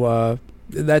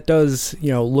that does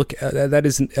that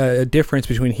is a difference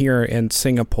between here and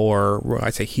Singapore. Well, I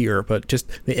say here, but just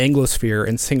the Anglosphere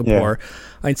in Singapore.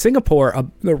 Yeah. In Singapore,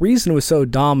 the reason it was so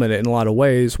dominant in a lot of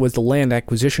ways was the Land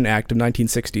Acquisition Act of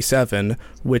 1967,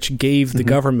 which gave the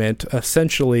government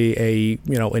essentially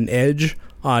an edge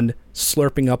on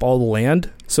slurping up all the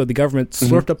land. So the government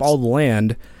slurped up all the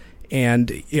land,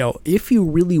 and if you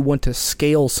really want to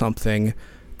scale something,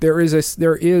 there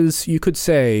is you could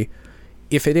say,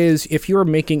 if you're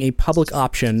making a public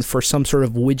option for some sort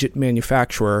of widget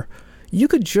manufacturer, you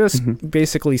could just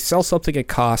basically sell something at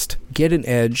cost, get an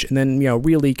edge, and then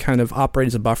really kind of operate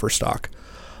as a buffer stock.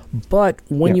 But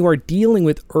when you are dealing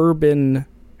with urban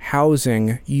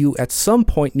housing, you at some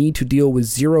point need to deal with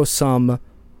zero-sum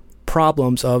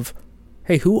problems of,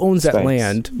 hey, who owns that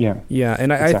land? Yeah,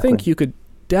 and exactly. I think you could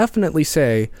definitely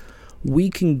say we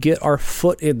can get our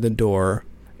foot in the door.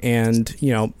 And,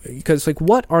 because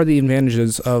what are the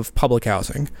advantages of public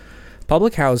housing?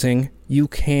 Public housing, you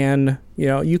can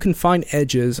find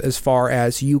edges as far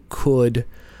as you could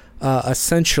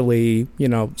essentially,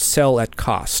 sell at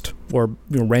cost or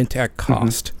rent at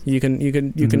cost. You can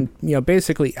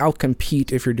basically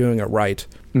outcompete if you're doing it right.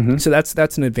 So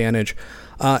that's an advantage.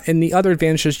 And the other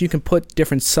advantage is you can put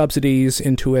different subsidies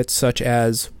into it, such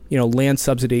as land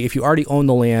subsidy. If you already own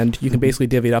the land, you can basically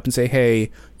divvy it up and say,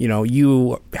 hey,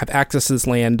 you have access to this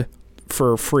land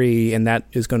for free, and that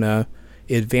is going to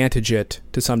advantage it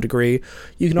to some degree.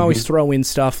 You can always throw in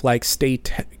stuff like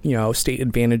state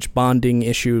advantage bonding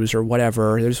issues or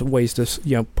whatever. There's ways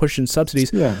to, push in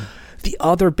subsidies. Yeah. The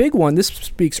other big one, this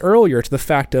speaks earlier to the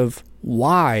fact of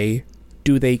why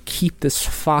do they keep this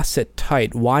faucet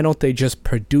tight? Why don't they just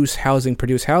produce housing?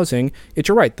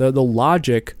 You're right. The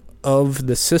logic of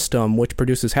the system which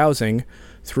produces housing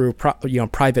through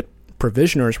private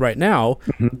provisioners right now,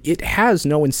 it has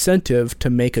no incentive to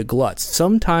make a glut.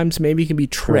 Sometimes maybe you can be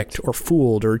tricked or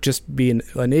fooled or just be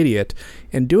an idiot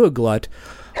and do a glut.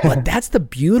 But that's the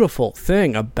beautiful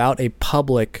thing about a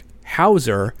public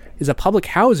houser is a public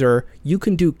houser, you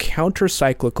can do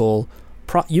counter-cyclical,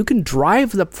 you can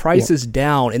drive the prices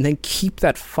down and then keep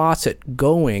that faucet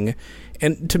going.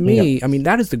 And to me, I mean,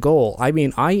 that is the goal. I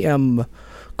mean,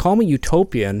 call me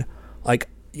utopian,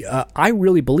 I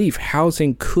really believe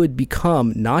housing could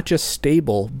become not just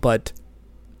stable, but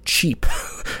cheap.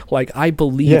 I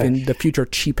believe in the future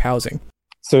cheap housing.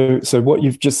 So what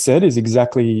you've just said is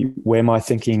exactly where my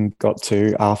thinking got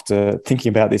to after thinking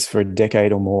about this for a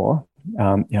decade or more.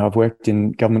 I've worked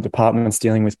in government departments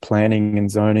dealing with planning and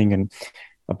zoning, and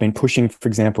I've been pushing, for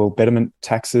example, betterment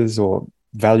taxes or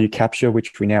value capture,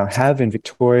 which we now have in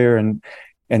Victoria and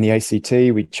the ACT.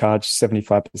 We charge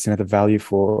 75% of the value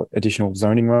for additional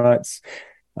zoning rights.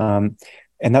 And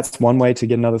that's one way to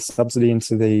get another subsidy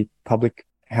into the public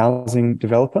housing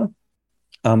developer.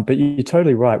 But you're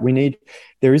totally right.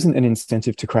 There isn't an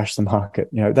incentive to crash the market.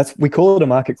 We call it a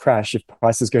market crash if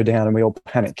prices go down and we all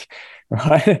panic,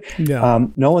 right? Yeah.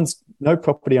 No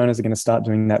property owners are going to start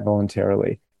doing that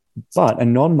voluntarily. But a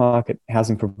non-market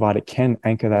housing provider can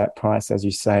anchor that price, as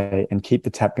you say, and keep the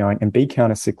tap going and be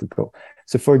counter-cyclical.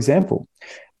 So, for example,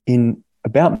 in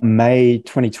about May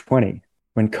 2020,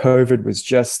 when COVID was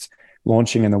just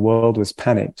launching and the world was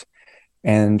panicked,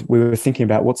 and we were thinking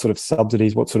about what sort of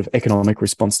subsidies, what sort of economic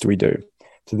response do we do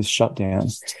to this shutdown,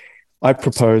 I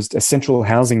proposed a central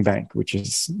housing bank, which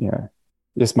is,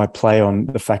 just my play on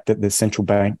the fact that the central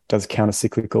bank does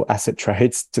counter-cyclical asset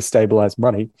trades to stabilize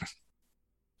money.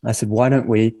 I said, why don't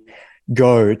we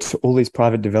go to all these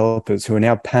private developers who are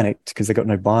now panicked because they've got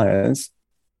no buyers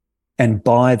and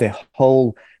buy their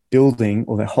whole building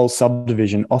or their whole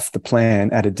subdivision off the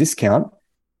plan at a discount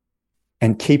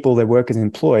and keep all their workers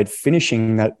employed,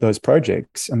 finishing those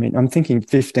projects. I mean, I'm thinking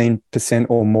 15%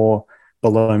 or more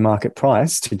below market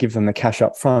price to give them the cash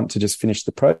up front to just finish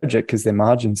the project, because their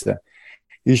margins are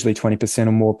usually 20%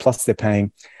 or more, plus they're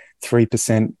paying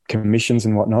 3% commissions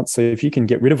and whatnot. So if you can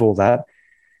get rid of all that,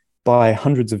 buy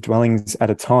hundreds of dwellings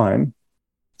at a time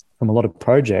from a lot of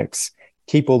projects,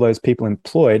 keep all those people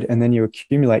employed, and then you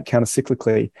accumulate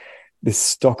countercyclically this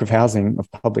stock of housing,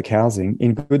 of public housing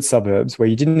in good suburbs where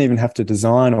you didn't even have to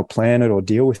design or plan it or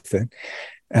deal with it.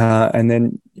 And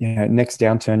then, next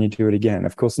downturn, you do it again.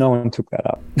 Of course, no one took that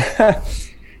up.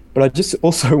 But I just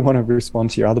also want to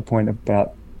respond to your other point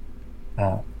about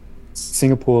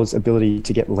Singapore's ability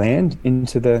to get land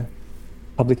into the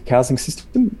public housing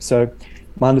system. So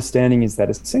my understanding is that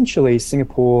essentially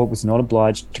Singapore was not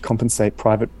obliged to compensate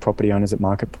private property owners at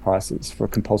market prices for a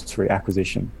compulsory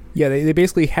acquisition. Yeah, they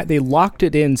basically they locked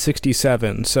it in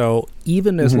 67. So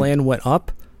even as land went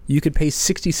up, you could pay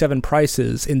 67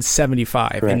 prices in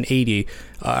 75 Correct. and 80.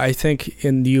 I think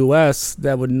in the U.S.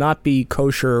 that would not be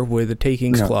kosher with a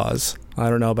takings clause. I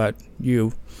don't know about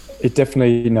you. It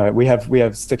definitely, we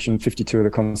have Section 52 of the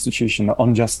Constitution, the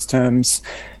on just terms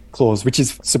clause, which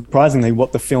is surprisingly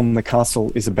what the film The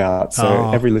Castle is about.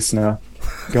 So every listener,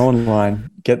 go online,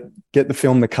 get the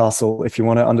film The Castle if you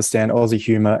want to understand Aussie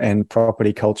humour and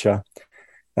property culture.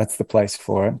 That's the place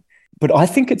for it. But I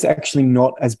think it's actually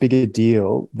not as big a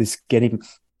deal, this getting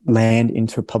land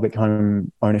into a public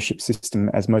home ownership system,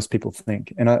 as most people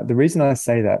think. And the reason I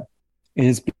say that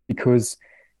is because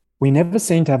we never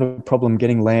seem to have a problem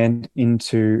getting land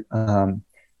into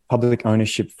public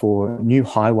ownership for new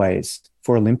highways,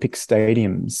 for Olympic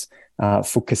stadiums,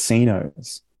 for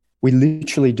casinos. We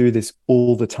literally do this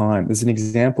all the time. There's an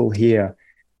example here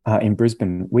in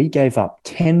Brisbane. We gave up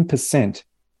 10%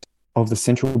 of the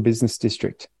central business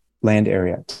district land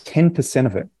area, 10%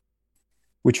 of it,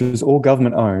 which was all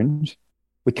government owned.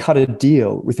 We cut a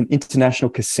deal with an international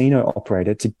casino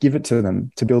operator to give it to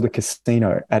them to build a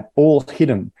casino all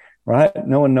hidden, right?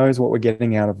 No one knows what we're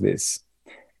getting out of this.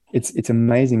 It's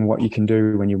amazing what you can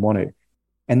do when you want to.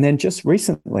 And then just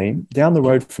recently, down the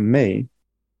road from me,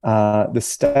 the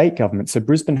state government, so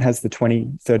Brisbane has the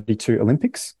 2032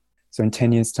 Olympics, so in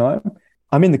 10 years' time.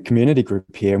 I'm in the community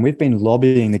group here, and we've been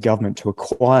lobbying the government to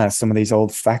acquire some of these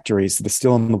old factories that are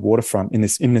still on the waterfront in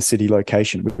this inner city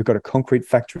location. We've got a concrete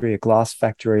factory, a glass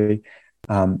factory.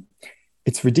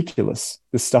 It's ridiculous,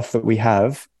 the stuff that we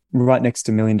have right next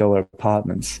to $1 million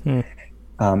apartments.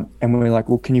 And we're like,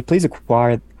 well, can you please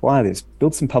acquire this,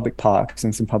 build some public parks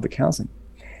and some public housing?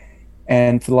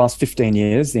 And for the last 15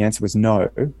 years, the answer was no.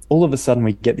 All of a sudden,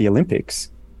 we get the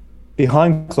Olympics.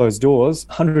 Behind closed doors,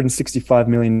 $165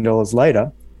 million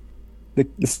later, the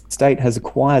state has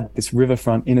acquired this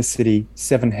riverfront inner city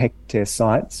 7-hectare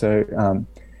site. So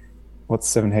what's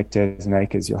 7 hectares in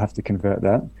acres? You'll have to convert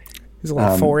that. Is it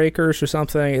like 4 acres or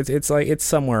something? It's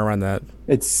somewhere around that.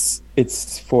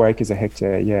 It's 4 acres a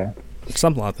hectare, yeah.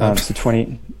 Something like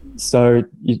that. So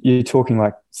you're talking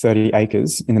like 30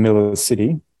 acres in the middle of the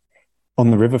city on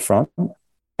the riverfront,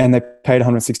 and they paid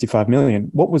 $165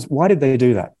 million. Why did they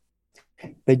do that?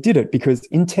 They did it because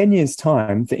in 10 years'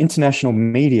 time, the international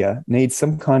media needs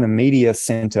some kind of media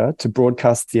center to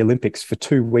broadcast the Olympics for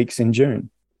 2 weeks in June.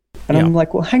 And I'm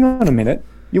like, well, hang on a minute.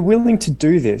 You're willing to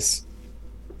do this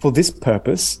for this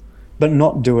purpose, but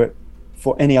not do it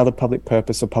for any other public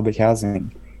purpose or public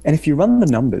housing. And if you run the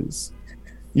numbers,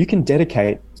 you can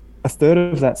dedicate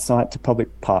 1/3 of that site to public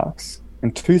parks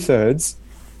and 2/3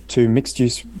 to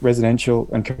mixed-use residential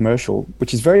and commercial,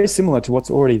 which is very similar to what's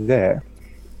already there.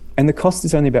 And the cost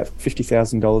is only about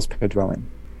 $50,000 per dwelling.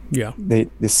 Yeah.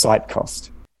 The site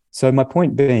cost. So my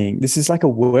point being, this is like a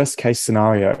worst case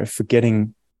scenario for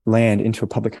getting land into a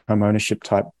public home ownership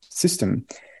type system.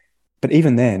 But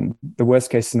even then, the worst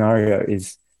case scenario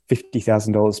is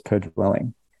 $50,000 per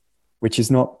dwelling, which is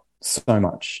not so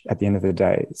much at the end of the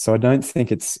day. So I don't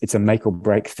think it's a make or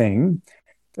break thing,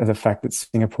 the fact that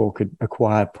Singapore could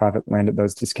acquire private land at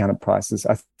those discounted prices.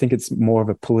 I think it's more of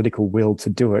a political will to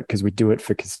do it because we do it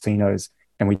for casinos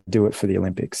and we do it for the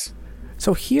Olympics.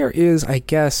 So here is, I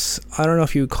guess, I don't know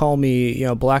if you call me,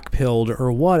 black-pilled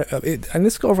or what, and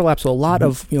this overlaps a lot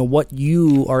of, what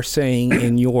you are saying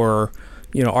in your,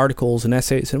 articles and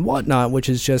essays and whatnot, which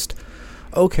is just,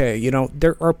 okay,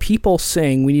 there are people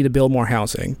saying we need to build more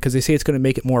housing because they say it's going to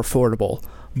make it more affordable.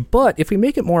 But if we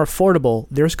make it more affordable,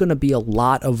 there's going to be a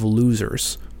lot of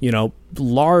losers,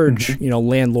 large,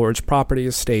 landlords, property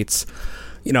estates.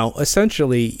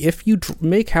 Essentially, if you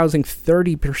make housing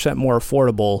 30% more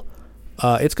affordable,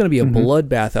 it's going to be a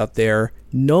bloodbath out there.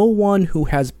 No one who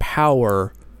has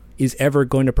power is ever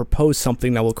going to propose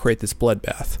something that will create this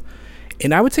bloodbath.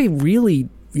 And I would say really,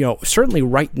 certainly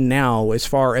right now, as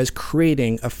far as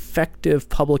creating effective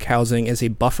public housing as a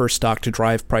buffer stock to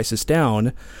drive prices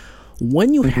down,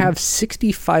 when you have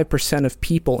 65% of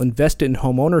people invested in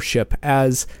home ownership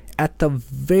as, at the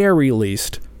very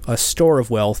least, a store of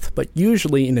wealth, but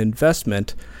usually an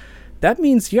investment, that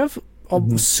means you have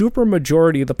a super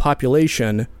majority of the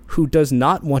population who does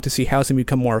not want to see housing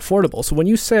become more affordable. So when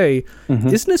you say,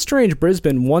 isn't it strange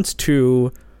Brisbane wants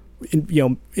to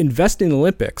invest in the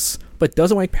Olympics, but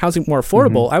doesn't make housing more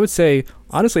affordable, I would say,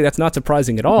 honestly, that's not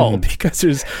surprising at all, because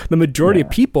there's the majority of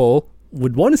people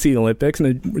would want to see the Olympics,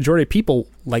 and the majority of people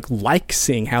like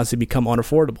seeing housing become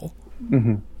unaffordable.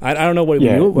 I don't know what you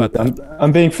know about that.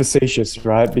 I'm being facetious,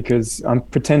 right? Because I'm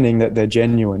pretending that they're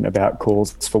genuine about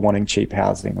calls for wanting cheap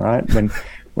housing, right?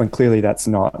 When clearly that's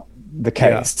not the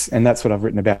case, and that's what I've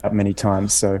written about many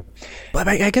times. So, but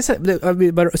I guess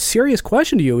but a serious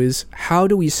question to you is, how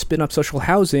do we spin up social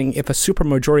housing if a super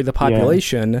majority of the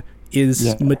population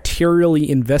is materially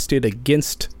invested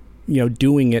against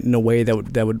doing it in a way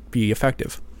that would be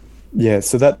effective? Yeah,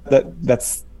 so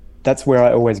that's where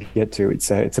I always get to. It's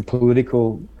a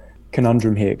political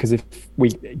conundrum here, because if we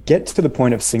get to the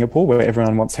point of Singapore where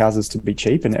everyone wants houses to be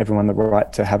cheap and everyone the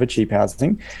right to have a cheap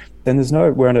housing, then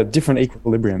we're in a different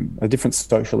equilibrium, a different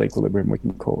social equilibrium, we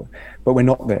can call it. But we're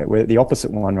not there. We're at the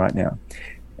opposite one right now.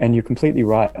 And you're completely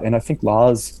right. And I think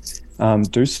Lars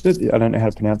Doucet, I don't know how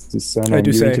to pronounce his surname,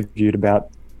 you interviewed about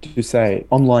Doucet,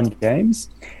 online games.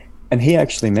 And he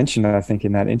actually mentioned, I think,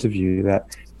 in that interview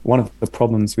that one of the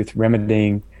problems with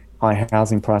remedying high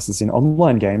housing prices in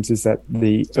online games is that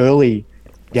the early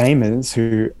gamers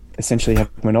who essentially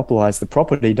have monopolized the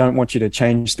property don't want you to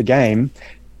change the game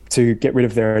to get rid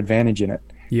of their advantage in it.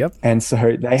 Yep. And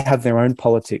so they have their own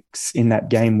politics in that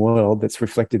game world that's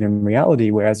reflected in reality,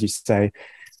 where, as you say,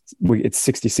 it's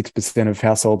 66% of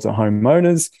households are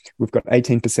homeowners. We've got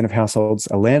 18% of households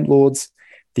are landlords.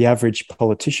 The average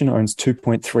politician owns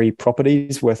 2.3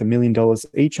 properties worth $1 million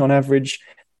each on average.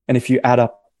 And if you add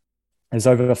up, there's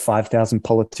over 5,000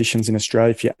 politicians in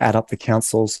Australia, if you add up the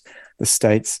councils, the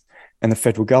states, and the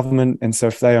federal government. And so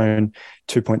if they own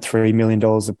 $2.3 million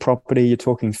of property, you're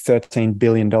talking $13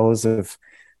 billion of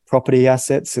property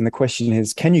assets. And the question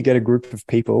is, can you get a group of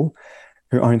people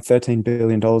who own $13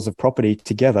 billion of property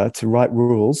together to write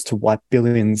rules to wipe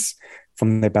billions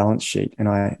from their balance sheet? And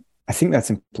I think that's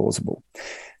implausible.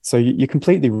 So you're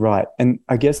completely right. And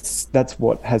I guess that's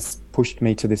what has pushed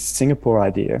me to this Singapore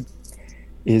idea,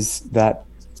 is that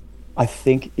I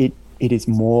think it is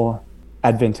more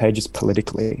advantageous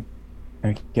politically.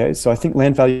 Okay, so I think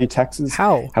land value taxes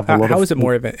how is it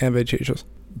more advantageous?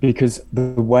 Because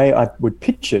the way I would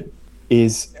pitch it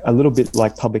is a little bit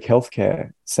like public health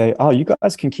care. Say, oh, you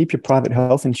guys can keep your private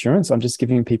health insurance. I'm just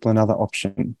giving people another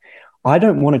option. I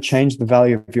don't want to change the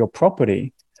value of your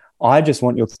property. I just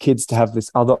want your kids to have this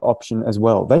other option as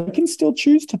well. They can still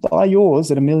choose to buy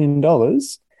yours at $1 million,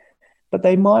 but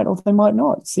they might or they might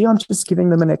not. See, I'm just giving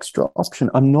them an extra option.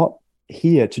 I'm not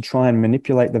here to try and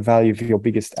manipulate the value of your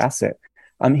biggest asset.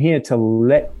 I'm here to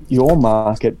let your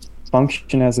market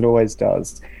function as it always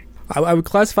does. I would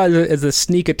classify it as a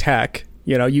sneak attack.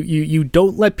 You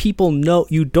don't let people know.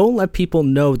 You don't let people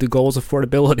know the goal is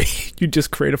affordability. You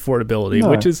just create affordability,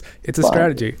 it's a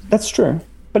strategy. That's true.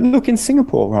 But look, in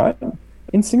Singapore, right?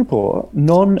 In Singapore,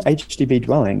 non-HDB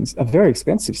dwellings are very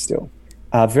expensive still.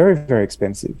 Very, very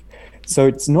expensive. So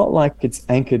it's not like it's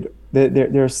anchored.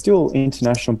 There are still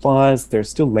international buyers. There are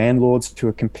still landlords who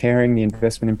are comparing the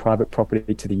investment in private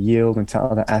property to the yield and to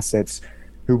other assets,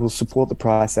 who will support the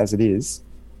price as it is,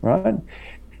 right?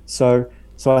 So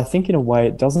I think in a way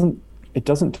it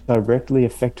doesn't directly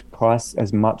affect price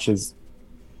as much as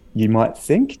you might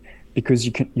think, because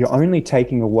you're only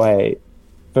taking away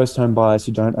first home buyers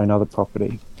who don't own other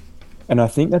property. And I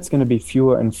think that's going to be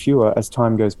fewer and fewer as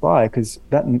time goes by, because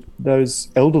those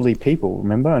elderly people,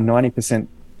 remember, are 90%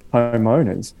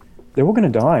 homeowners. They're all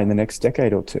going to die in the next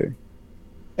decade or two.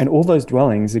 And all those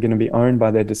dwellings are going to be owned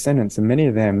by their descendants, and many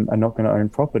of them are not going to own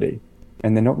property,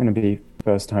 and they're not going to be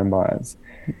first home buyers.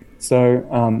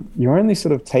 So you're only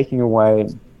sort of taking away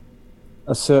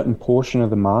a certain portion of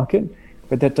the market,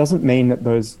 but that doesn't mean that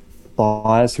those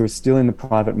buyers who are still in the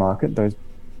private market, those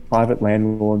private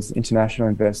landlords, international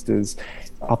investors,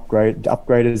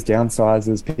 upgraders,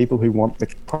 downsizers, people who want the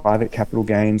private capital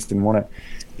gains and want a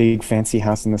big fancy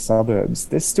house in the suburbs,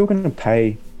 they're still going to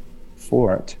pay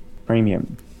for it,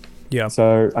 premium. Yeah.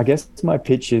 So I guess my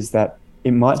pitch is that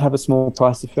it might have a small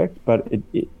price effect, but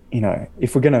it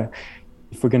if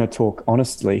we're gonna talk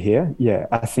honestly here, yeah,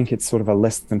 I think it's sort of a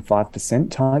less than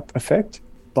 5% type effect.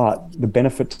 But the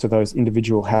benefit to those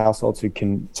individual households who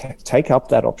can take up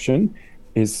that option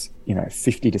is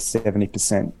 50 to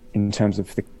 70% in terms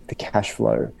of the cash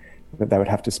flow that they would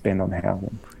have to spend on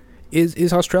housing.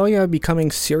 Is Australia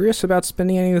becoming serious about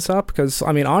spending any of this up? Because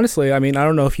honestly, I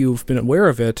don't know if you've been aware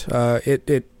of it.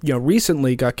 It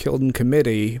recently got killed in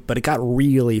committee, but it got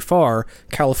really far.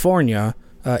 California,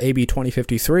 AB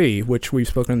 2053, which we've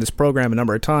spoken in this program a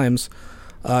number of times,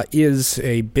 is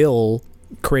a bill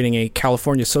creating a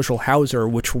California social houser,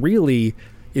 which really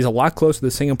is a lot closer to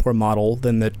the Singapore model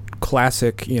than the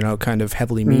classic, kind of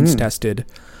heavily means-tested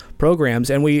programs.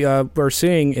 And we are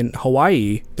seeing in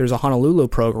Hawaii, there's a Honolulu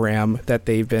program that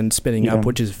they've been spinning up,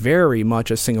 which is very much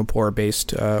a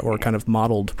Singapore-based or kind of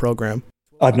modeled program.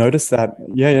 I've noticed that.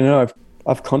 Yeah,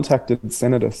 I've contacted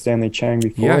Senator Stanley Chang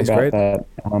before about that.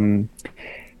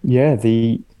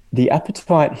 The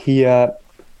appetite here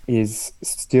is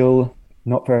still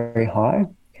not very high.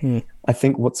 I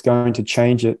think what's going to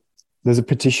change it, there's a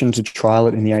petition to trial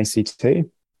it in the ACT,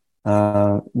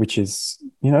 which is,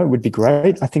 would be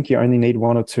great. I think you only need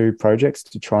one or two projects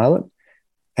to trial it,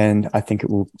 and I think it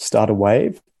will start a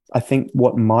wave. I think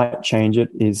what might change it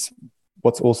is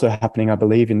what's also happening, I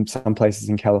believe, in some places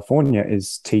in California,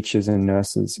 is teachers and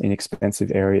nurses in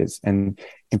expensive areas and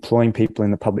employing people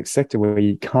in the public sector where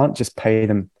you can't just pay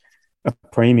them a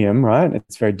premium, right?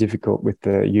 It's very difficult with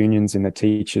the unions and the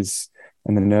teachers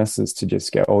and the nurses to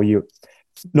just go,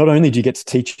 not only do you get to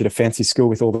teach at a fancy school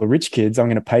with all the rich kids, I'm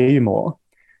going to pay you more,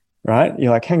 right? You're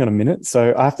like, hang on a minute.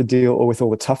 So I have to deal with all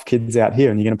the tough kids out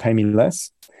here and you're going to pay me less.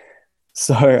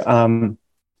 So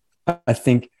I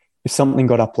think if something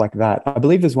got up like that, I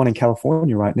believe there's one in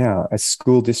California right now, a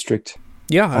school district.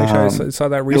 Yeah, actually, I saw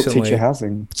that recently. Teacher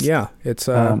housing. Yeah, it's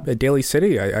a Daly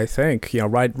City, I think,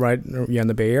 right in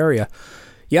the Bay Area.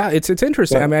 Yeah, it's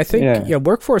interesting. Yeah, I think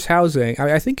workforce housing,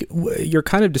 I think you're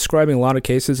kind of describing a lot of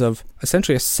cases of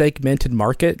essentially a segmented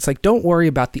market. It's like, don't worry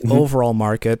about the overall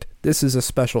market. This is a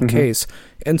special case.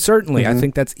 And certainly, I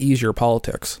think that's easier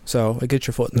politics. So it gets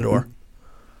your foot in the door.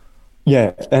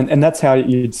 Yeah, and that's how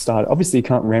you'd start. Obviously, you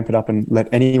can't ramp it up and let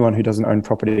anyone who doesn't own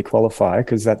property qualify,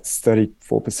 because that's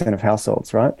 34% of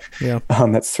households, right? Yeah.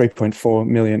 That's 3.4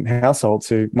 million households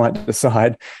who might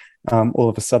decide all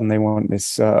of a sudden they want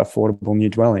this affordable new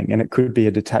dwelling. And it could be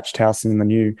a detached house in the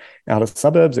new outer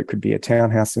suburbs. It could be a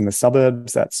townhouse in the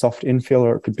suburbs, that soft infill,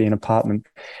 or it could be an apartment.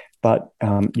 But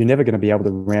you're never going to be able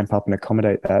to ramp up and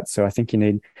accommodate that. So I think you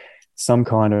need some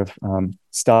kind of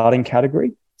starting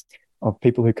category of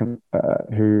people who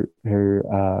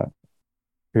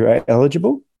are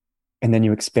eligible, and then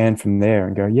you expand from there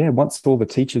and go, once all the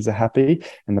teachers are happy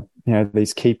and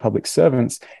these key public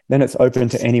servants, then it's open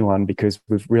to anyone, because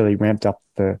we've really ramped up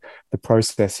the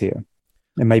process here.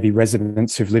 And maybe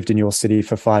residents who've lived in your city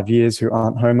for 5 years who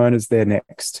aren't homeowners, they're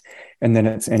next, and then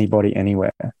it's anybody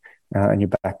anywhere, and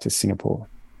you're back to Singapore.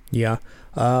 Yeah.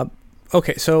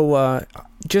 Okay, so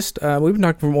we've been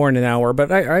talking for more than an hour,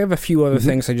 but I have a few other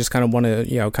things I just kind of want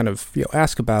to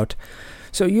ask about.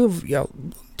 So you've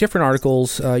different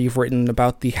articles you've written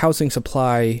about the housing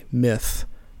supply myth,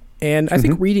 and I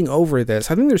think reading over this,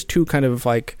 I think there's two kind of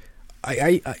like,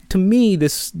 to me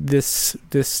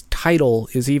this title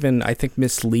is even, I think,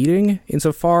 misleading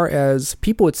insofar as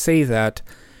people would say that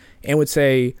and would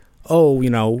say,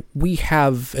 we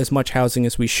have as much housing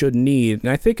as we should need. And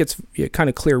I think it's kind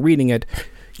of clear reading it.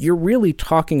 You're really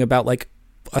talking about like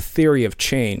a theory of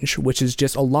change, which is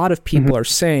just a lot of people are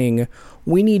saying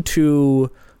we need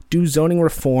to do zoning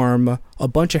reform, a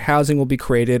bunch of housing will be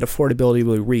created, affordability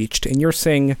will be reached. And you're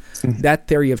saying that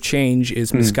theory of change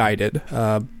is misguided.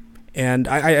 And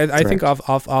I think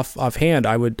offhand,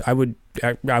 I would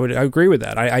agree with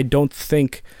that. I don't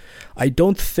think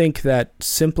that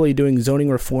simply doing zoning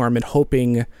reform and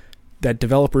hoping that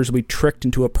developers will be tricked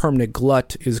into a permanent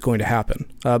glut is going to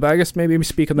happen. But I guess maybe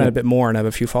speak on that a bit more and have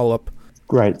a few follow-up.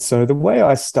 Great. So the way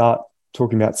I start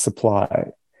talking about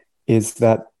supply is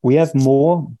that we have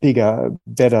more, bigger,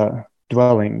 better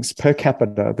dwellings per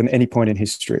capita than any point in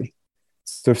history.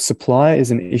 So if supply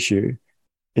is an issue,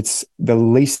 it's the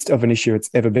least of an issue it's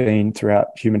ever been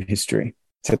throughout human history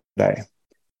today.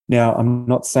 Now, I'm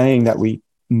not saying that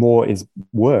more is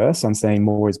worse. I'm saying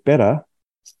more is better,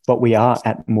 but we are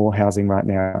at more housing right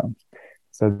now.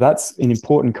 So that's an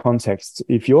important context.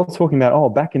 If you're talking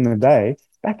about, back in the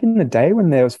day when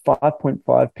there was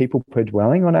 5.5 people per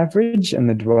dwelling on average, and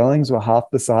the dwellings were half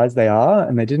the size they are,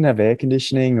 and they didn't have air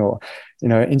conditioning or,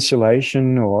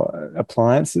 insulation or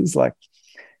appliances, like,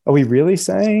 are we really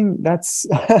saying that's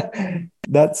the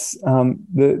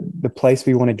place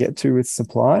we want to get to with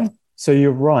supply? So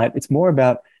you're right. It's more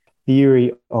about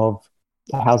theory of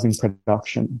the housing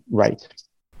production rate,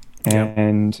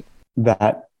 and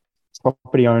that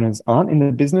property owners aren't in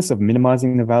the business of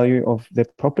minimizing the value of their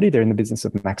property. They're in the business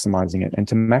of maximizing it. And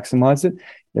to maximize it,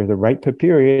 there's a rate per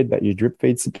period that you drip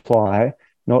feed supply,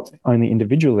 not only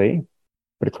individually,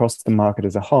 but across the market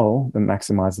as a whole, that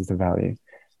maximizes the value.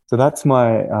 So that's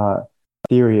my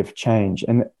theory of change.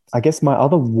 And I guess my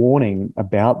other warning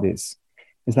about this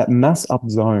is that mass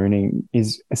upzoning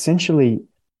is essentially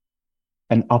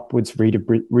an upwards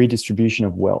redistribution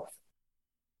of wealth.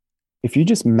 If you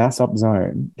just mass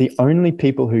upzone, the only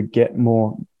people who get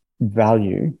more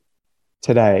value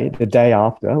today, the day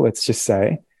after, let's just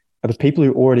say, are the people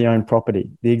who already own property,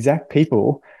 the exact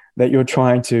people that you're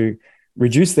trying to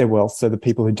reduce their wealth so the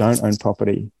people who don't own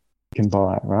property can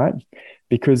buy, right?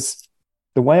 Because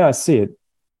the way I see it,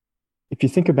 if you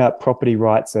think about property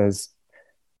rights as,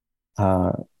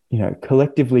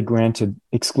 collectively granted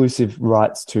exclusive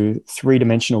rights to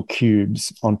three-dimensional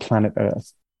cubes on planet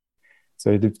Earth.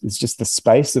 So it's just the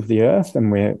space of the Earth,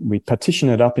 and we partition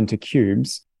it up into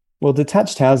cubes. Well,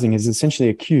 detached housing is essentially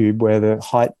a cube where the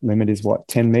height limit is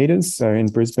 10 meters. So in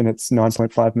Brisbane, it's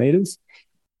 9.5 meters.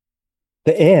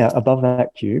 The air above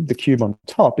that cube, the cube on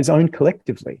top, is owned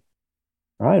collectively,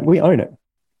 right? We own it,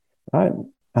 right?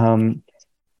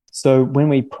 So when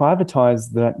we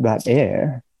privatize that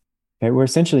air, we're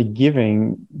essentially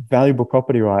giving valuable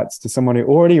property rights to someone who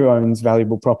already owns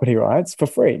valuable property rights for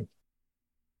free.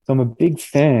 So I'm a big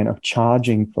fan of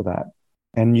charging for that.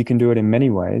 And you can do it in many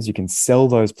ways. You can sell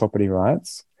those property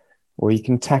rights, or you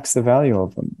can tax the value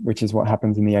of them, which is what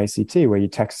happens in the ACT, where you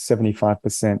tax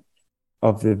 75%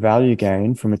 of the value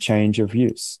gain from a change of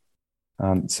use.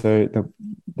 So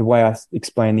the way I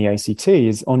explain the ACT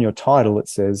is on your title, it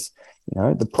says,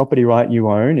 the property right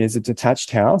you own is a detached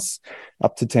house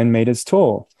up to 10 meters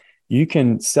tall. You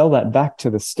can sell that back to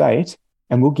the state,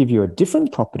 and we'll give you a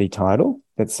different property title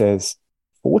that says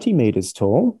 40 meters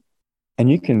tall, and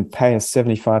you can pay us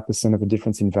 75% of the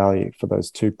difference in value for those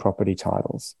two property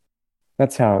titles.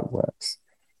 That's how it works.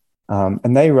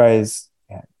 And they raise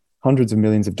hundreds of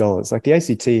millions of dollars. Like the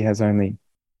ACT has only,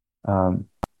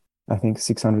 I think,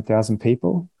 600,000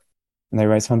 people, and they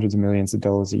raise hundreds of millions of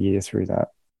dollars a year through that.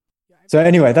 So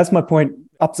anyway, that's my point.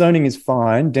 Upzoning is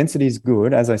fine. Density is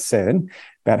good, as I said,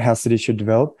 about how cities should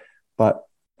develop. But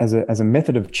as a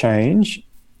method of change,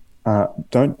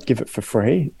 don't give it for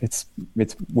free. It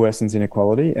worsens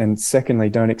inequality. And secondly,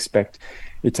 don't expect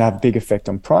it to have a big effect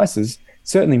on prices.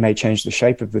 Certainly may change the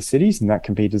shape of the cities, and that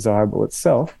can be desirable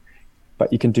itself.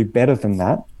 But you can do better than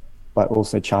that by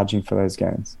also charging for those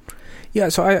gains. Yeah,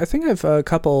 so I think I have a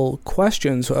couple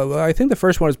questions. I think the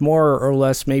first one is more or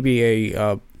less maybe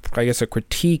a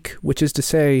critique, which is to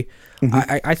say,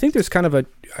 I think there's kind of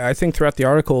I think throughout the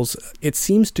articles, it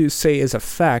seems to say as a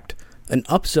fact, an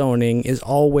upzoning is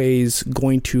always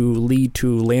going to lead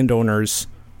to landowners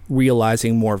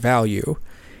realizing more value.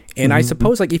 And I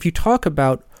suppose, like, if you talk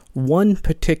about one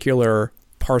particular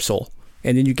parcel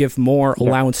and then you give more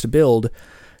allowance to build,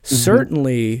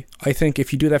 certainly, I think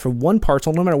if you do that for one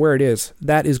parcel, no matter where it is,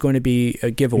 that is going to be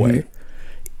a giveaway.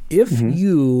 If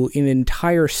you, in an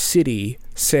entire city,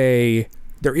 say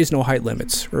there is no height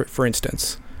limits, for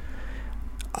instance,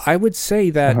 I would say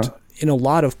that in a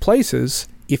lot of places,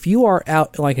 if you are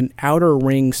out like an outer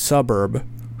ring suburb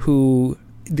who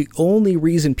the only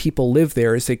reason people live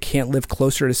there is they can't live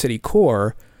closer to city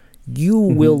core, you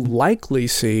will likely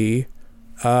see,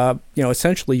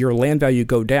 essentially your land value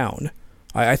go down.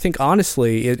 I think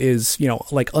honestly it is,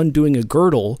 like undoing a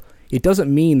girdle. It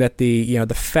doesn't mean that the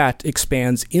fat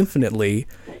expands infinitely.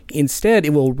 Instead,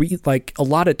 it will like a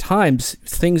lot of times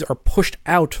things are pushed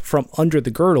out from under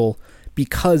the girdle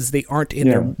because they aren't in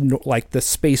their, like the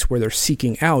space where they're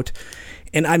seeking out.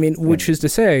 And I mean, which is to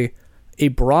say, a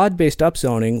broad-based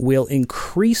upzoning will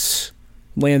increase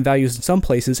land values in some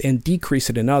places and decrease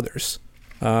it in others.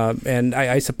 And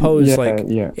I suppose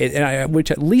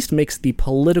which at least makes the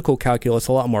political calculus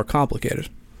a lot more complicated.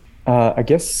 I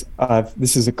guess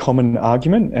this is a common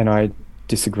argument, and I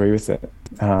disagree with it.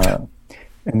 And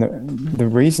the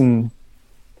reason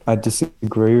I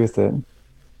disagree with it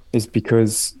is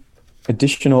because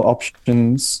additional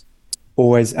options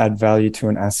always add value to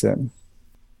an asset.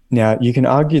 Now, you can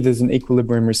argue there's an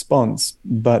equilibrium response,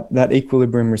 but that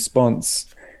equilibrium response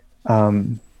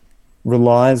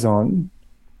relies on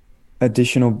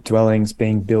additional dwellings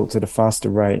being built at a faster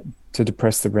rate to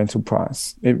depress the rental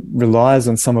price. It relies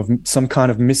on some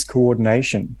kind of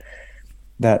miscoordination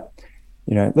that,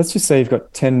 let's just say you've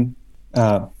got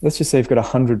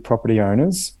 100 property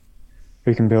owners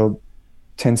who can build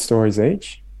 10 stories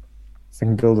each. So they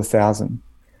can build 1,000.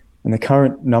 And the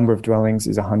current number of dwellings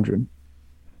is 100.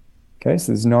 Okay,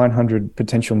 so there's 900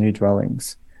 potential new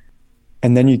dwellings.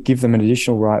 And then you give them an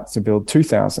additional right to build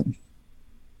 2,000.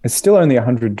 It's still only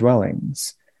 100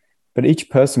 dwellings, but each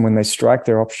person, when they strike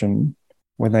their option,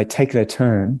 when they take their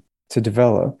turn to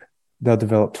develop, they'll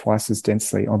develop twice as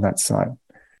densely on that site.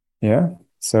 Yeah.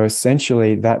 So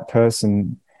essentially that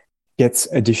person gets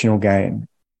additional gain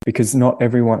because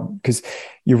because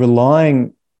you're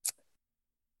relying.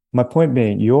 My point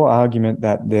being, your argument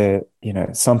that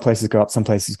some places go up, some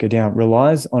places go down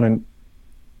relies on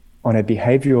a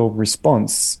behavioral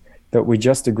response that we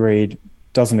just agreed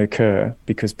doesn't occur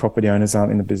because property owners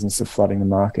aren't in the business of flooding the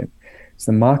market.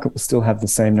 So the market will still have the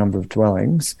same number of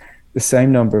dwellings, the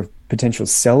same number of potential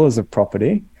sellers of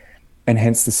property, and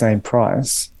hence the same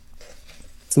price.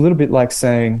 It's a little bit like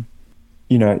saying,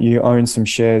 you own some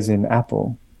shares in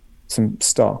Apple, some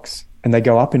stocks, and they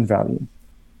go up in value.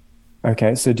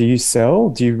 Okay, so do you sell?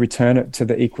 Do you return it to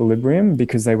the equilibrium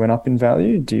because they went up in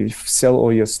value? Do you sell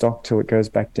all your stock till it goes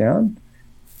back down?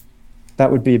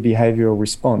 That would be a behavioral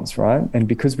response, right? And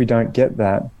because we don't get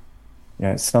that,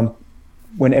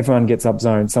 when everyone gets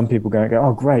upzoned, some people go,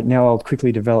 oh, great, now I'll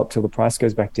quickly develop till the price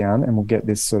goes back down and we'll get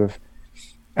this sort of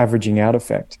averaging out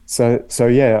effect. So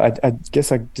yeah, I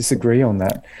guess I disagree on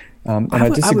that. I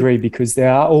disagree because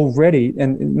there are already,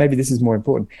 and maybe this is more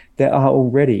important, there are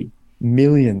already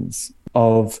millions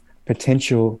of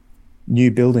potential new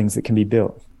buildings that can be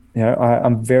built.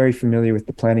 I'm very familiar with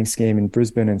the planning scheme in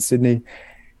Brisbane and Sydney,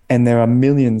 and there are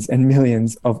millions and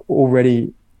millions of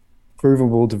already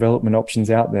provable development options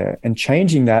out there. And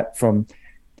changing that from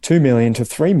 2 million to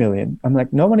 3 million, I'm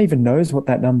like, no one even knows what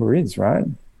that number is, right?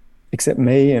 Except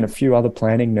me and a few other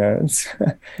planning nerds.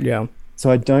 Yeah. So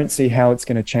I don't see how it's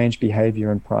going to change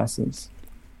behavior and prices.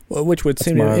 Well, which would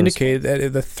seem to indicate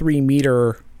that the 3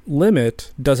 meter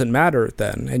limit doesn't matter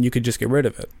then, and you could just get rid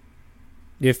of it.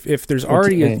 If there's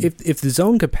already if the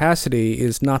zone capacity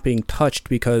is not being touched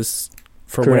because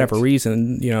for Correct. whatever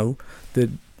reason,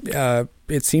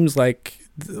 it seems like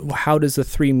how does the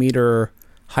 3 meter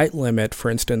height limit, for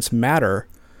instance, matter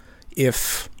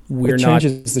if we're not? It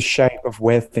changes the shape of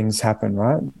where things happen,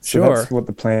 right? So Sure. That's what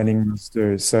the planning rules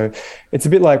do. So it's a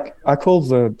bit like, I call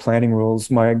the planning rules,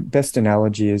 my best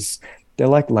analogy is they're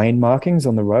like lane markings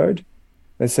on the road.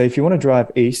 They say, if you want to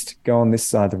drive east, go on this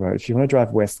side of the road. If you want to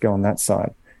drive west, go on that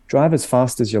side. Drive as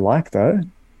fast as you like, though.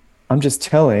 I'm just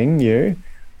telling you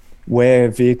where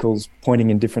vehicles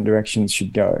pointing in different directions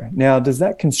should go. Now, does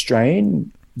that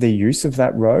constrain the use of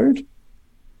that road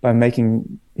by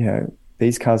making,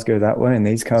 these cars go that way and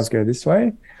these cars go this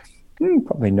way?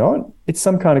 Probably not. It's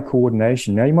some kind of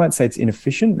coordination. Now, you might say it's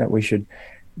inefficient, that we should,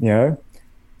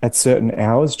 at certain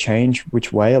hours change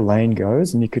which way a lane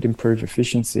goes, and you could improve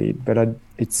efficiency, but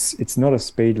it's not a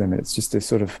speed limit. It's just a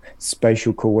sort of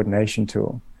spatial coordination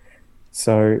tool.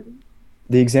 So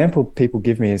the example people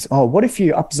give me is, what if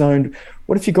you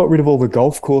got rid of all the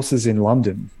golf courses in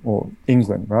London or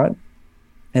England, right?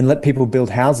 And let people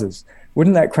build houses.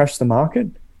 Wouldn't that crash the market?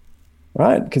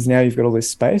 Right? Because now you've got all this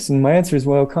space. And my answer is,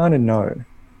 well, kind of no.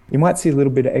 You might see a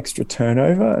little bit of extra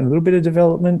turnover and a little bit of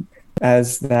development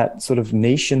as that sort of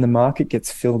niche in the market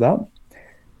gets filled up.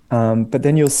 But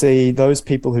then you'll see those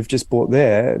people who've just bought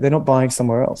there, they're not buying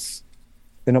somewhere else.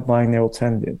 They're not buying their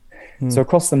alternative. So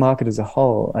across the market as a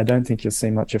whole, I don't think you'll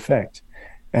see much effect.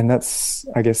 And that's,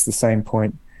 I guess, the same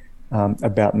point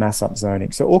about mass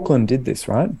upzoning. So Auckland did this,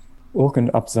 right?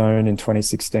 Auckland upzoned in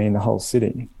 2016 the whole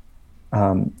city.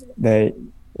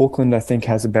 Auckland, I think,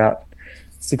 has about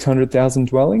 600,000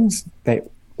 dwellings. They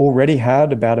already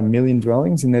had about 1 million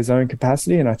dwellings in their zone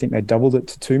capacity, and I think they doubled it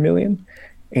to 2 million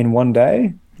in one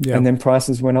day. Yeah. And then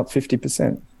prices went up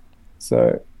 50%.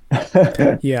 So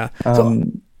yeah.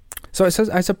 So I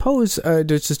suppose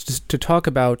just to talk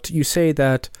about, you say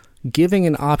that giving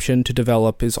an option to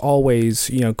develop is always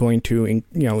going to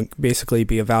basically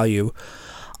be a value.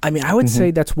 I mean, I would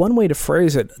say that's one way to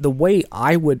phrase it. The way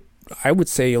I would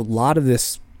say a lot of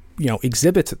this,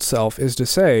 exhibits itself is to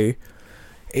say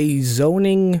a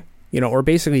zoning, or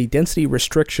basically density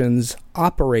restrictions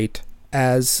operate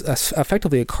as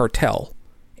effectively a cartel.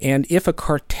 And if a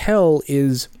cartel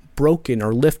is broken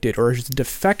or lifted or is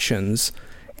defections,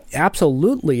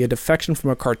 absolutely a defection from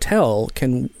a cartel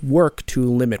can work to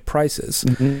limit prices.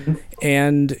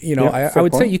 And, I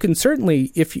would say you can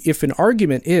certainly, if an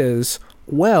argument is,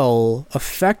 well,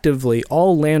 effectively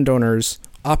all landowners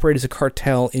operate as a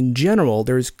cartel in general,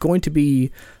 there's going to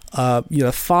be,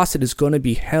 the faucet is going to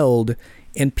be held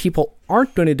and people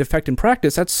aren't going to defect in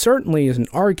practice, that certainly is an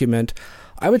argument.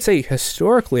 I would say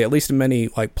historically, at least in many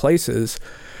places,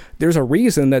 there's a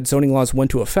reason that zoning laws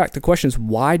went into effect. The question is,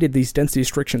 why did these density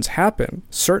restrictions happen?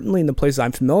 Certainly in the places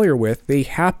I'm familiar with, they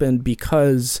happened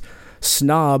because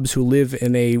snobs who live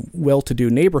in a well-to-do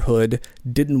neighborhood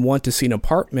didn't want to see an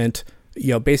apartment,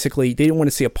 basically they didn't want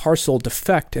to see a parcel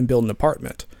defect and build an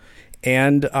apartment.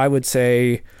 And I would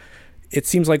say it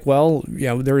seems like,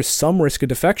 there is some risk of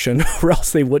defection or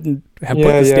else they wouldn't have put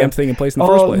this damn thing in place in the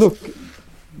first place.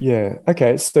 Look,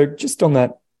 okay, so just on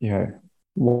that,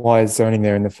 why is zoning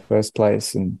there in the first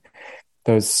place, and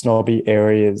those snobby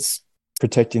areas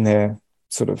protecting their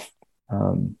sort of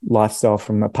lifestyle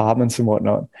from apartments and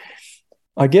whatnot.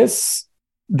 I guess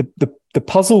the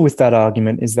puzzle with that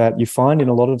argument is that you find in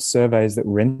a lot of surveys that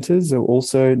renters are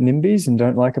also NIMBYs and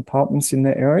don't like apartments in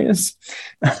their areas.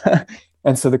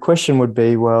 And so the question would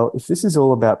be, well, if this is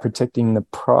all about protecting the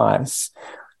price,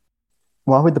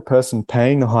 why would the person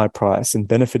paying the high price and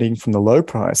benefiting from the low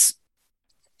price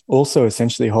also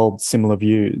essentially hold similar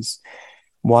views?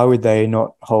 Why would they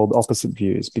not hold opposite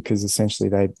views? Because essentially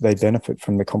they benefit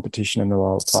from the competition and the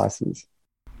lower prices.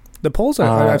 The polls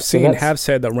I've seen have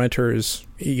said that renters,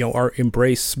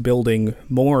 embrace building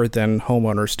more than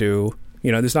homeowners do.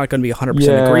 There's not going to be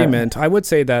 100% agreement. I would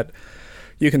say that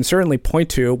you can certainly point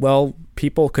to,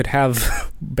 people could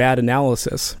have bad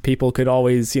analysis. People could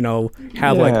always,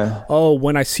 have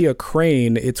when I see a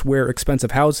crane, it's where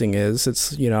expensive housing is.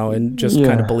 It's, and just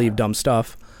kind of believe dumb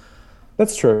stuff.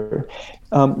 That's true.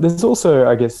 There's also,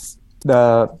 I guess,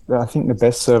 I think the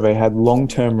best survey had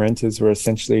long-term renters were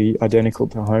essentially identical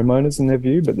to homeowners in their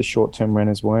view, but the short-term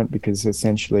renters weren't, because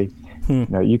essentially,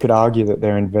 you could argue that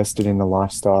they're invested in the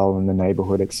lifestyle and the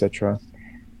neighborhood, etc.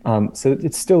 So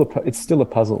it's still a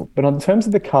puzzle. But in terms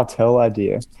of the cartel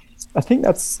idea, I think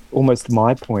that's almost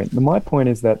my point. My point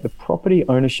is that the property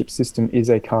ownership system is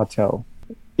a cartel.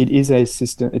 It is a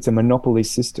system. It's a monopoly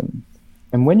system.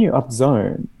 And when you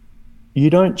upzone, you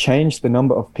don't change the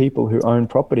number of people who own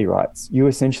property rights. You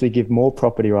essentially give more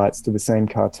property rights to the same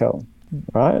cartel,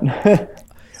 right?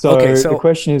 So the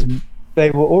question is,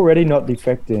 they were already not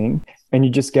defecting and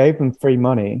you just gave them free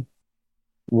money.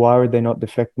 Why would they not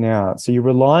defect now? So you're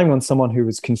relying on someone who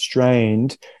was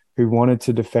constrained, who wanted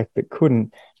to defect but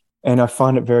couldn't. And I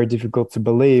find it very difficult to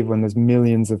believe when there's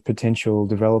millions of potential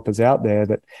developers out there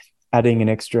that adding an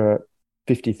extra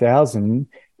 50,000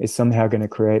 is somehow going to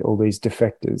create all these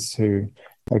defectors who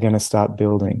are going to start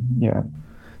building. Yeah.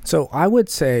 So I would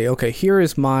say, here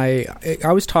is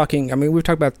we've talked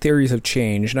about theories of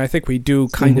change, and I think we do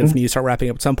kind of need to start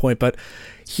wrapping up at some point, but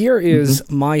here is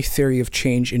my theory of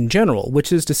change in general,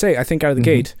 which is to say, I think out of the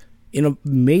gate, in a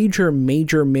major,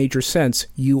 major, major sense,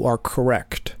 you are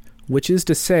correct, which is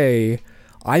to say,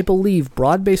 I believe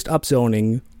broad-based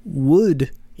upzoning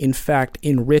would, in fact,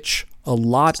 enrich a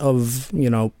lot of,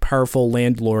 powerful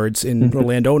landlords or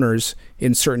landowners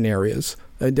in certain areas.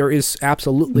 There is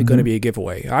absolutely going to be a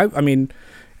giveaway. I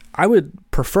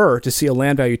would prefer to see a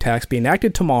land value tax be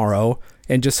enacted tomorrow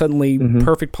and just suddenly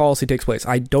perfect policy takes place.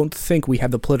 I don't think we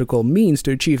have the political means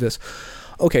to achieve this.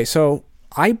 Okay, so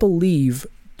I believe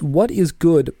what is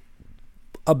good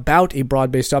about a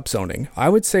broad-based upzoning, I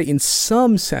would say in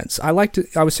some sense, I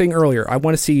was saying earlier, I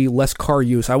want to see less car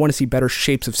use. I want to see better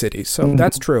shapes of cities. So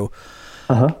that's true.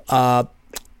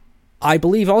 I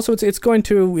believe also it's going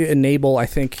to enable, I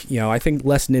think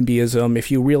less NIMBYism.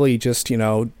 If you really just,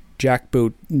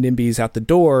 jackboot NIMBYs out the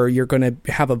door, you're going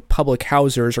to have public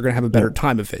housers are going to have a better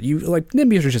time of it.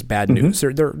 NIMBYs are just bad news.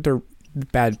 They're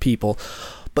bad people.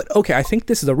 But okay, I think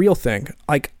this is a real thing.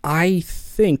 I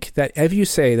think that if you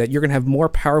say that you're going to have more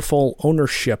powerful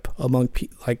ownership among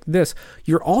people like this,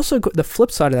 you're also, the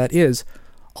flip side of that is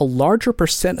a larger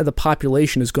percent of the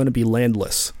population is going to be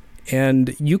landless.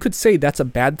 And you could say that's a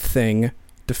bad thing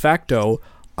de facto.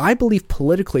 I believe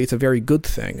politically it's a very good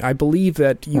thing. I believe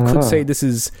that you could say this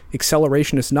is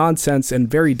accelerationist nonsense and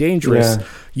very dangerous. Yeah.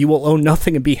 You will own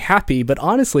nothing and be happy. But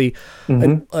honestly,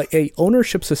 a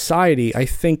ownership society, I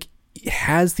think,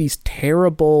 has these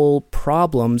terrible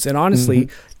problems. And honestly,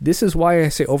 this is why I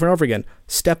say over and over again,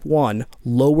 step one,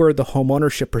 lower the home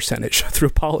ownership percentage through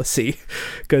policy.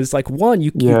 Because like one,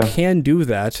 you can do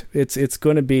that. It's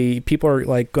going to be, people are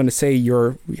like going to say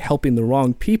you're helping the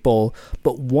wrong people.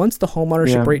 But once the home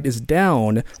ownership rate is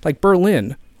down, like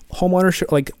Berlin, home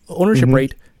ownership, like ownership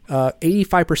rate,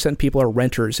 85% people are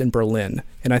renters in Berlin.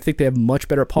 And I think they have much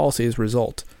better policy as a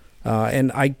result.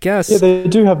 And I guess... Yeah, they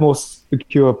do have more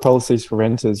secure policies for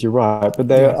renters, you're right. But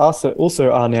they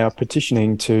also are now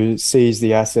petitioning to seize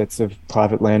the assets of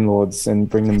private landlords and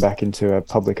bring them back into a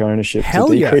public ownership Hell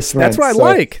to decrease rents. That's what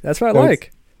I like. That's what I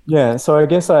like. Yeah, so I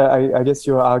guess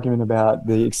your argument about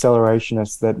the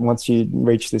accelerationists, that once you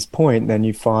reach this point, then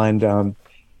you find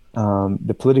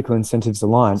the political incentives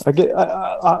aligned.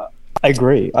 I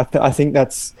agree. I think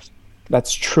that's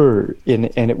true, and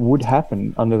it would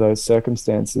happen under those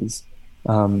circumstances.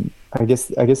 I guess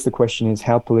the question is,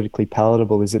 how politically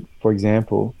palatable is it, for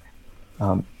example,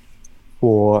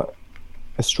 for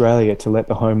Australia to let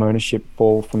the home ownership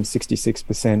fall from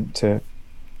 66% to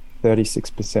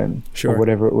 36%, or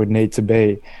whatever it would need to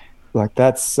be? Like,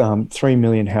 that's 3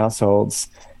 million households.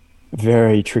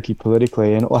 Very tricky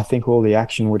politically, and I think all the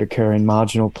action would occur in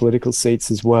marginal political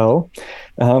seats as well.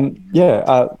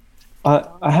 I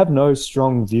have no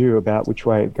strong view about which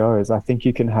way it goes. I think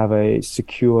you can have a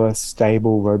secure,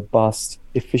 stable, robust,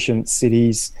 efficient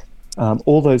cities,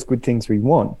 all those good things we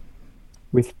want,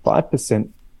 with 5%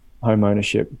 home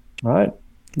ownership, right?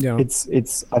 Yeah.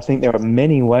 I think there are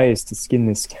many ways to skin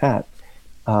this cat.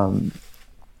 I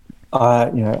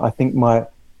think my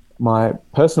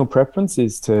personal preference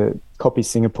is to copy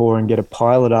Singapore and get a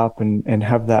pilot up and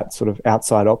have that sort of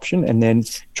outside option, and then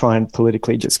try and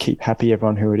politically just keep happy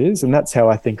everyone who it is. And that's how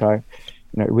I think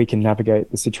we can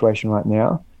navigate the situation right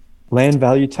now. Land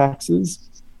value taxes,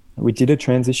 we did a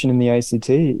transition in the ACT.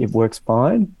 It works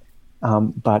fine.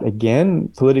 But again,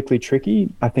 politically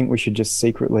tricky. I think we should just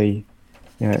secretly,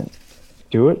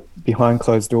 do it behind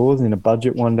closed doors in a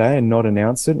budget one day and not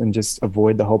announce it, and just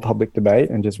avoid the whole public debate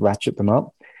and just ratchet them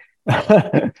up.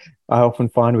 I often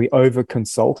find we over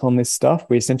consult on this stuff.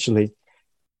 We essentially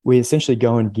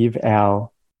go and give our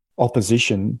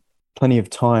opposition plenty of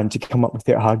time to come up with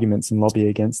their arguments and lobby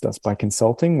against us by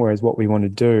consulting, whereas what we want to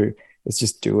do is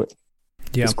just do it.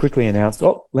 Yeah. Just quickly announce,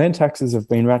 land taxes have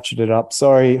been ratcheted up.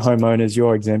 Sorry, homeowners,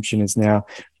 your exemption is now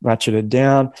ratcheted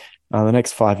down. The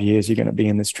next 5 years, you're going to be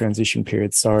in this transition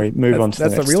period. Sorry, move on to the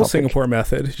next topic. That's the real Singapore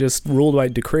method, just ruled by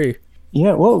decree.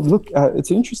 Yeah, well, look, it's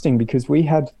interesting because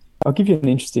I'll give you an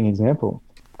interesting example.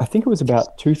 I think it was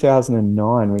about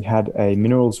 2009, we had a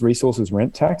minerals resources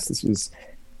rent tax. This was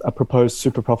a proposed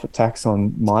super profit tax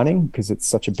on mining, because it's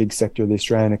such a big sector of the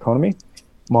Australian economy,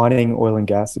 mining, oil and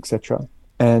gas, etc.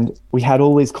 And we had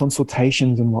all these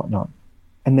consultations and whatnot.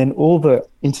 And then all the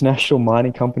international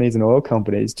mining companies and oil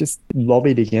companies just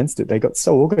lobbied against it. They got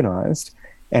so organized,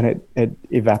 and it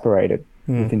evaporated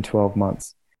within 12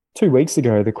 months. 2 weeks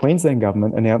ago, the Queensland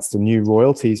government announced a new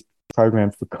royalties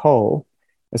program for coal.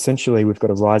 Essentially, we've got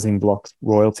a rising block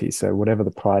royalty. So whatever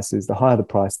the price is, the higher the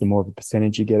price, the more of a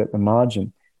percentage you get at the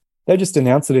margin. They just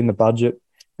announced it in the budget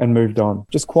and moved on.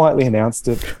 Just quietly announced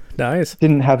it. Nice.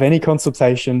 Didn't have any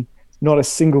consultation, not a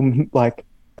single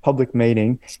public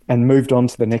meeting, and moved on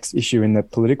to the next issue in the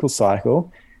political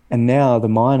cycle. And now the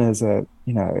miners are,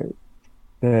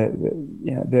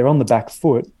 they're on the back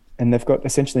foot, and they've got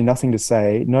essentially nothing to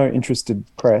say, no interested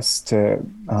press to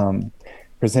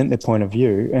present their point of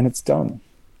view, and it's done.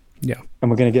 Yeah. And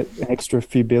we're going to get an extra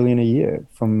few billion a year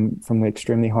from the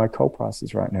extremely high coal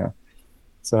prices right now.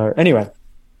 So anyway,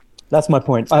 that's my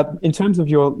point. In terms of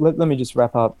let me just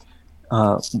wrap up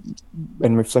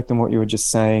and reflect on what you were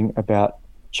just saying about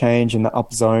change and the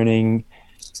upzoning.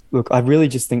 Look, I really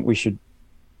just think we should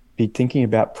be thinking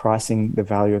about pricing the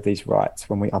value of these rights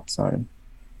when we upzone.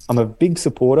 I'm a big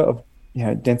supporter of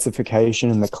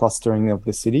densification and the clustering of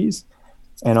the cities,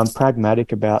 and I'm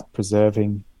pragmatic about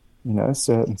preserving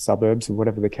certain suburbs or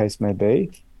whatever the case may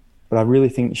be. But I really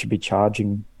think you should be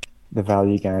charging the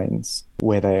value gains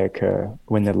where they occur,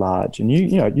 when they're large, and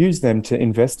use them to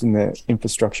invest in the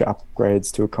infrastructure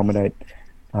upgrades to accommodate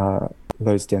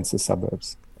those denser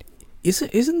suburbs.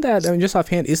 Isn't that, just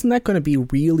offhand, isn't that going to be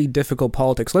really difficult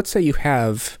politics? Let's say you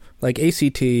have, like,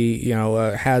 ACT,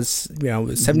 has,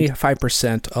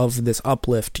 75% of this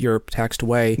uplift you're taxed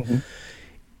away. Mm-hmm.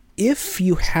 If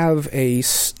you have a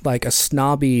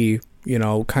snobby,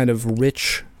 kind of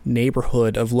rich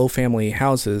neighborhood of low family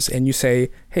houses, and you say,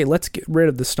 hey, let's get rid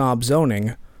of the snob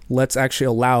zoning, let's actually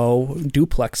allow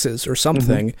duplexes or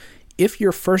something. Mm-hmm. If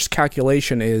your first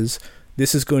calculation is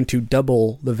this is going to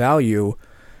double the value,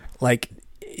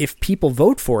 if people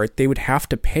vote for it, they would have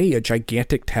to pay a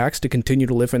gigantic tax to continue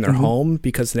to live in their home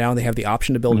because now they have the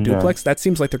option to build a duplex. That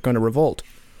seems like they're going to revolt.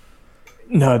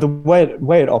 No, the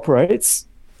way it operates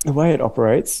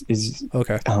is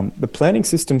the planning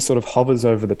system sort of hovers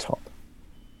over the top.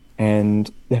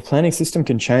 And the planning system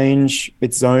can change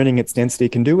its zoning, its density,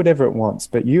 can do whatever it wants,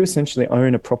 but you essentially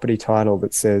own a property title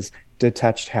that says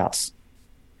detached house,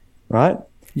 right?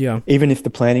 Yeah. Even if the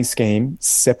planning scheme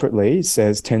separately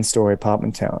says 10-story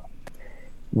apartment tower.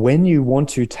 When you want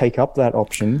to take up that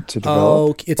option to develop...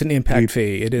 Oh, it's an impact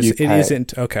fee. It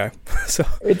isn't... Okay. So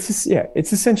it's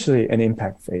essentially an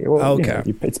impact fee. Or,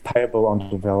 it's payable on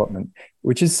development,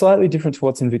 which is slightly different to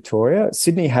what's in Victoria.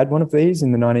 Sydney had one of these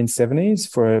in the 1970s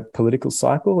for a political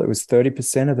cycle. It was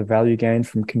 30% of the value gained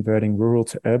from converting rural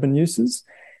to urban uses.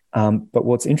 But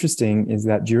what's interesting is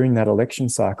that during that election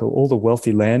cycle, all the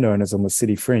wealthy landowners on the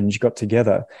city fringe got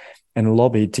together and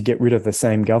lobbied to get rid of the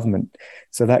same government.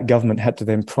 So that government had to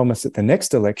then promise at the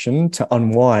next election to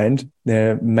unwind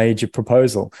their major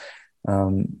proposal.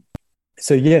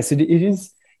 So yes, it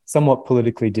is somewhat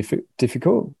politically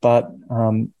difficult, but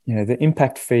the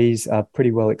impact fees are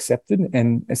pretty well accepted,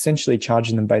 and essentially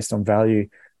charging them based on value,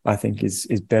 I think, is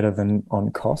better than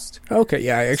on cost. Okay,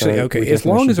 yeah, actually, okay. As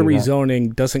long as the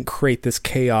rezoning doesn't create this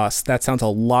chaos, that sounds a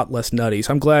lot less nutty.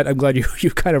 So I'm glad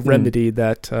you kind of remedied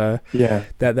that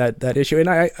that issue.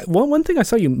 And one thing I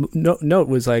saw you note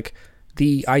was like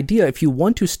the idea, if you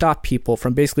want to stop people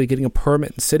from basically getting a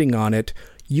permit and sitting on it,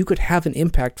 you could have an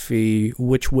impact fee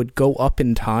which would go up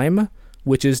in time,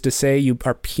 which is to say you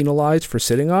are penalized for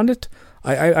sitting on it.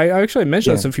 I actually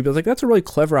mentioned to some people, like, that's a really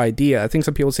clever idea. I think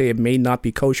some people say it may not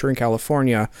be kosher in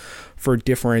California for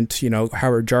different,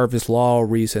 Howard Jarvis law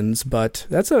reasons, but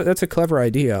that's a clever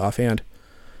idea offhand.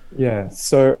 Yeah.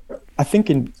 So I think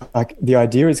the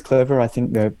idea is clever. I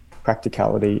think the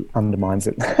practicality undermines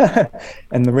it.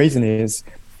 And the reason is,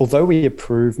 although we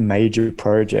approve major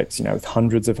projects, with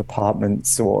hundreds of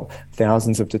apartments or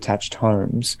thousands of detached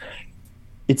homes,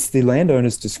 it's the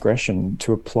landowner's discretion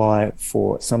to apply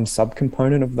for some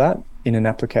subcomponent of that in an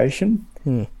application.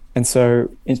 And so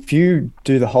if you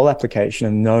do the whole application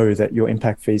and know that your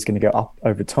impact fee is going to go up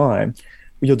over time,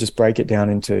 you'll just break it down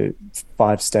into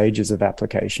 5 stages of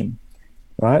application,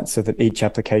 right? So that each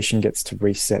application gets to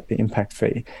reset the impact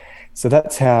fee. So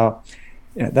that's how,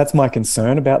 that's my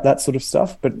concern about that sort of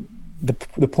stuff. But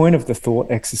the point of the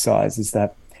thought exercise is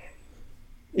that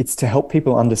it's to help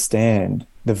people understand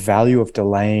the value of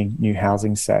delaying new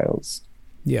housing sales,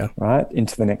 right,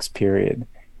 into the next period.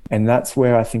 And that's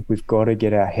where I think we've got to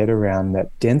get our head around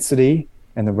that density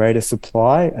and the rate of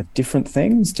supply are different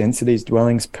things. Density is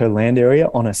dwellings per land area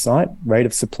on a site. Rate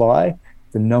of supply,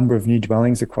 the number of new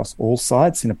dwellings across all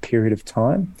sites in a period of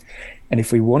time. And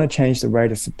if we want to change the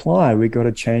rate of supply, we've got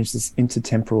to change this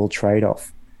intertemporal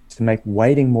trade-off to make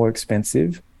waiting more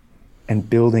expensive and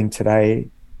building today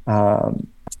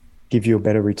give you a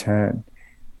better return.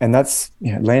 And that's,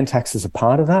 land taxes are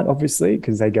part of that, obviously,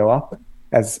 because they go up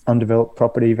as undeveloped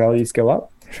property values go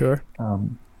up. Sure.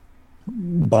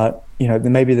 But,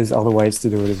 maybe there's other ways to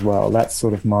do it as well. That's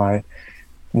sort of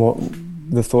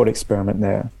the thought experiment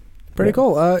there. Pretty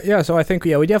cool. So I think,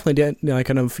 we definitely did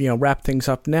kind of, wrap things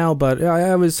up now, but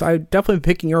I definitely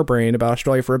picking your brain about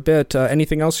Australia for a bit.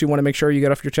 Anything else you want to make sure you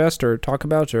get off your chest or talk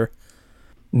about, or?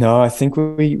 No, I think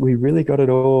we really got it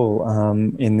all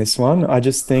in this one. I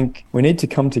just think we need to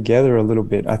come together a little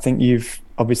bit. I think you've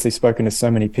obviously spoken to so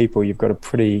many people. You've got a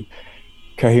pretty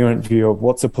coherent view of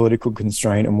what's a political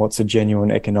constraint and what's a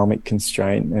genuine economic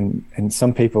constraint. And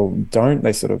some people don't.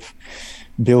 They sort of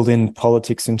build in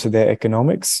politics into their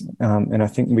economics. And I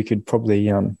think we could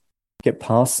probably get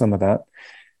past some of that.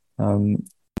 And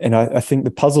I think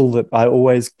the puzzle that I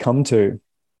always come to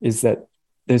is that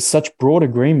there's such broad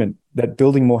agreement that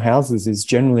building more houses is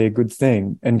generally a good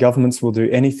thing, and governments will do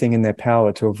anything in their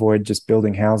power to avoid just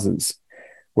building houses.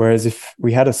 Whereas if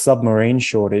we had a submarine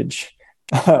shortage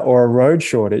or a road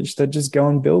shortage, they'd just go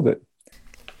and build it.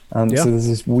 So there's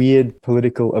this weird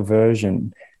political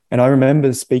aversion. And I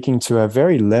remember speaking to a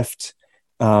very left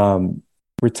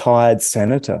retired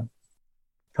senator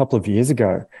a couple of years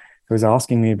ago who was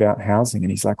asking me about housing.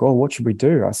 And he's like, "Oh, what should we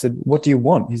do?" I said, "What do you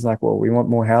want?" He's like, "Well, we want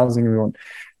more housing. We want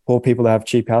poor people to have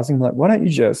cheap housing." I'm like, "Why don't you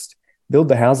just build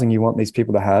the housing you want these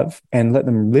people to have and let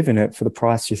them live in it for the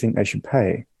price you think they should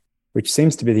pay, which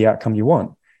seems to be the outcome you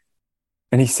want?"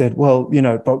 And he said, "Well,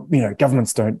 but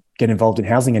governments don't get involved in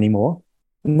housing anymore."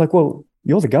 I'm like, "Well,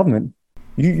 you're the government.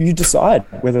 You decide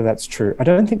whether that's true. I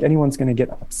don't think anyone's going to get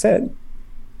upset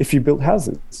if you build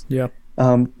houses." Yeah.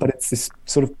 But it's this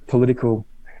sort of political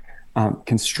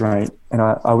constraint, and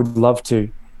I would love to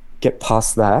get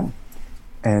past that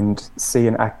and see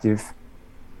an active,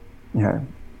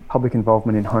 public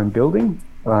involvement in home building.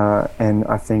 And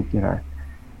I think,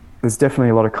 there's definitely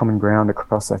a lot of common ground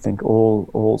across, I think,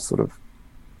 all sort of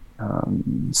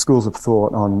schools of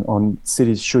thought on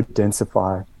cities should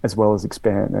densify as well as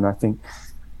expand. And I think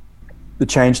the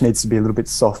change needs to be a little bit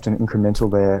soft and incremental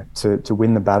there to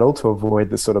win the battle, to avoid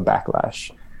the sort of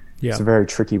backlash. Yeah. It's a very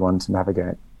tricky one to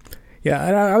navigate. Yeah,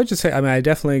 and I would just say, I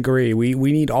definitely agree.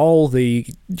 We need all the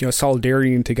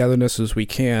solidarity and togetherness as we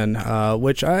can.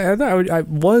 Which the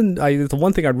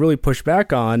one thing I'd really push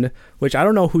back on, which I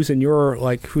don't know who's in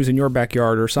your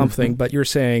backyard or something, but you're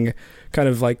saying kind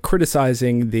of like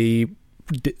criticizing the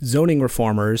zoning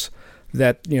reformers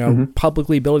that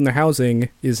publicly building their housing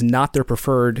is not their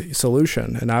preferred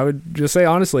solution. And I would just say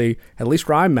honestly, at least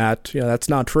where I'm at, that's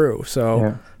not true. So.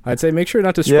 Yeah. I'd say make sure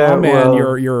not to strawman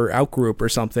your outgroup or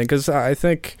something, because I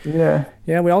think we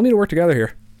all need to work together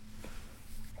here.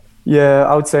 Yeah,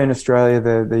 I would say in Australia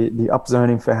the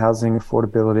upzoning for housing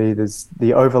affordability, there's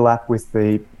the overlap with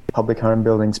the public home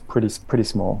buildings pretty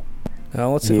small.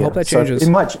 Let's hope that changes. So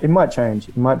it might change.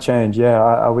 It might change. Yeah,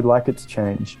 I would like it to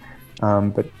change,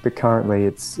 but currently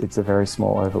it's a very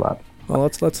small overlap. Well,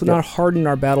 let's not harden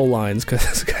our battle lines,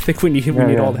 because I think we need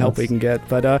all the help we can get.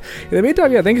 But in the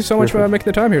meantime, thank you so much for making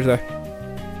the time here today.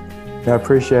 Yeah, I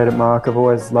appreciate it, Mark. I've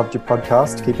always loved your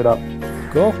podcast. Keep it up.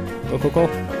 Cool.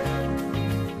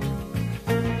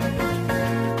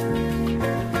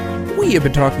 We have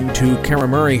been talking to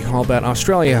Cameron Murray all about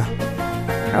Australia,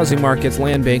 housing markets,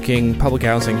 land banking, public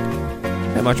housing,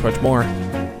 and much, much more. You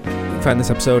can find this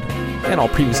episode and all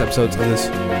previous episodes of this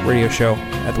radio show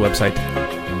at the website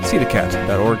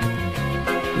seethecat.org.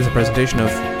 This is a presentation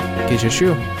of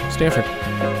GSU, Stanford.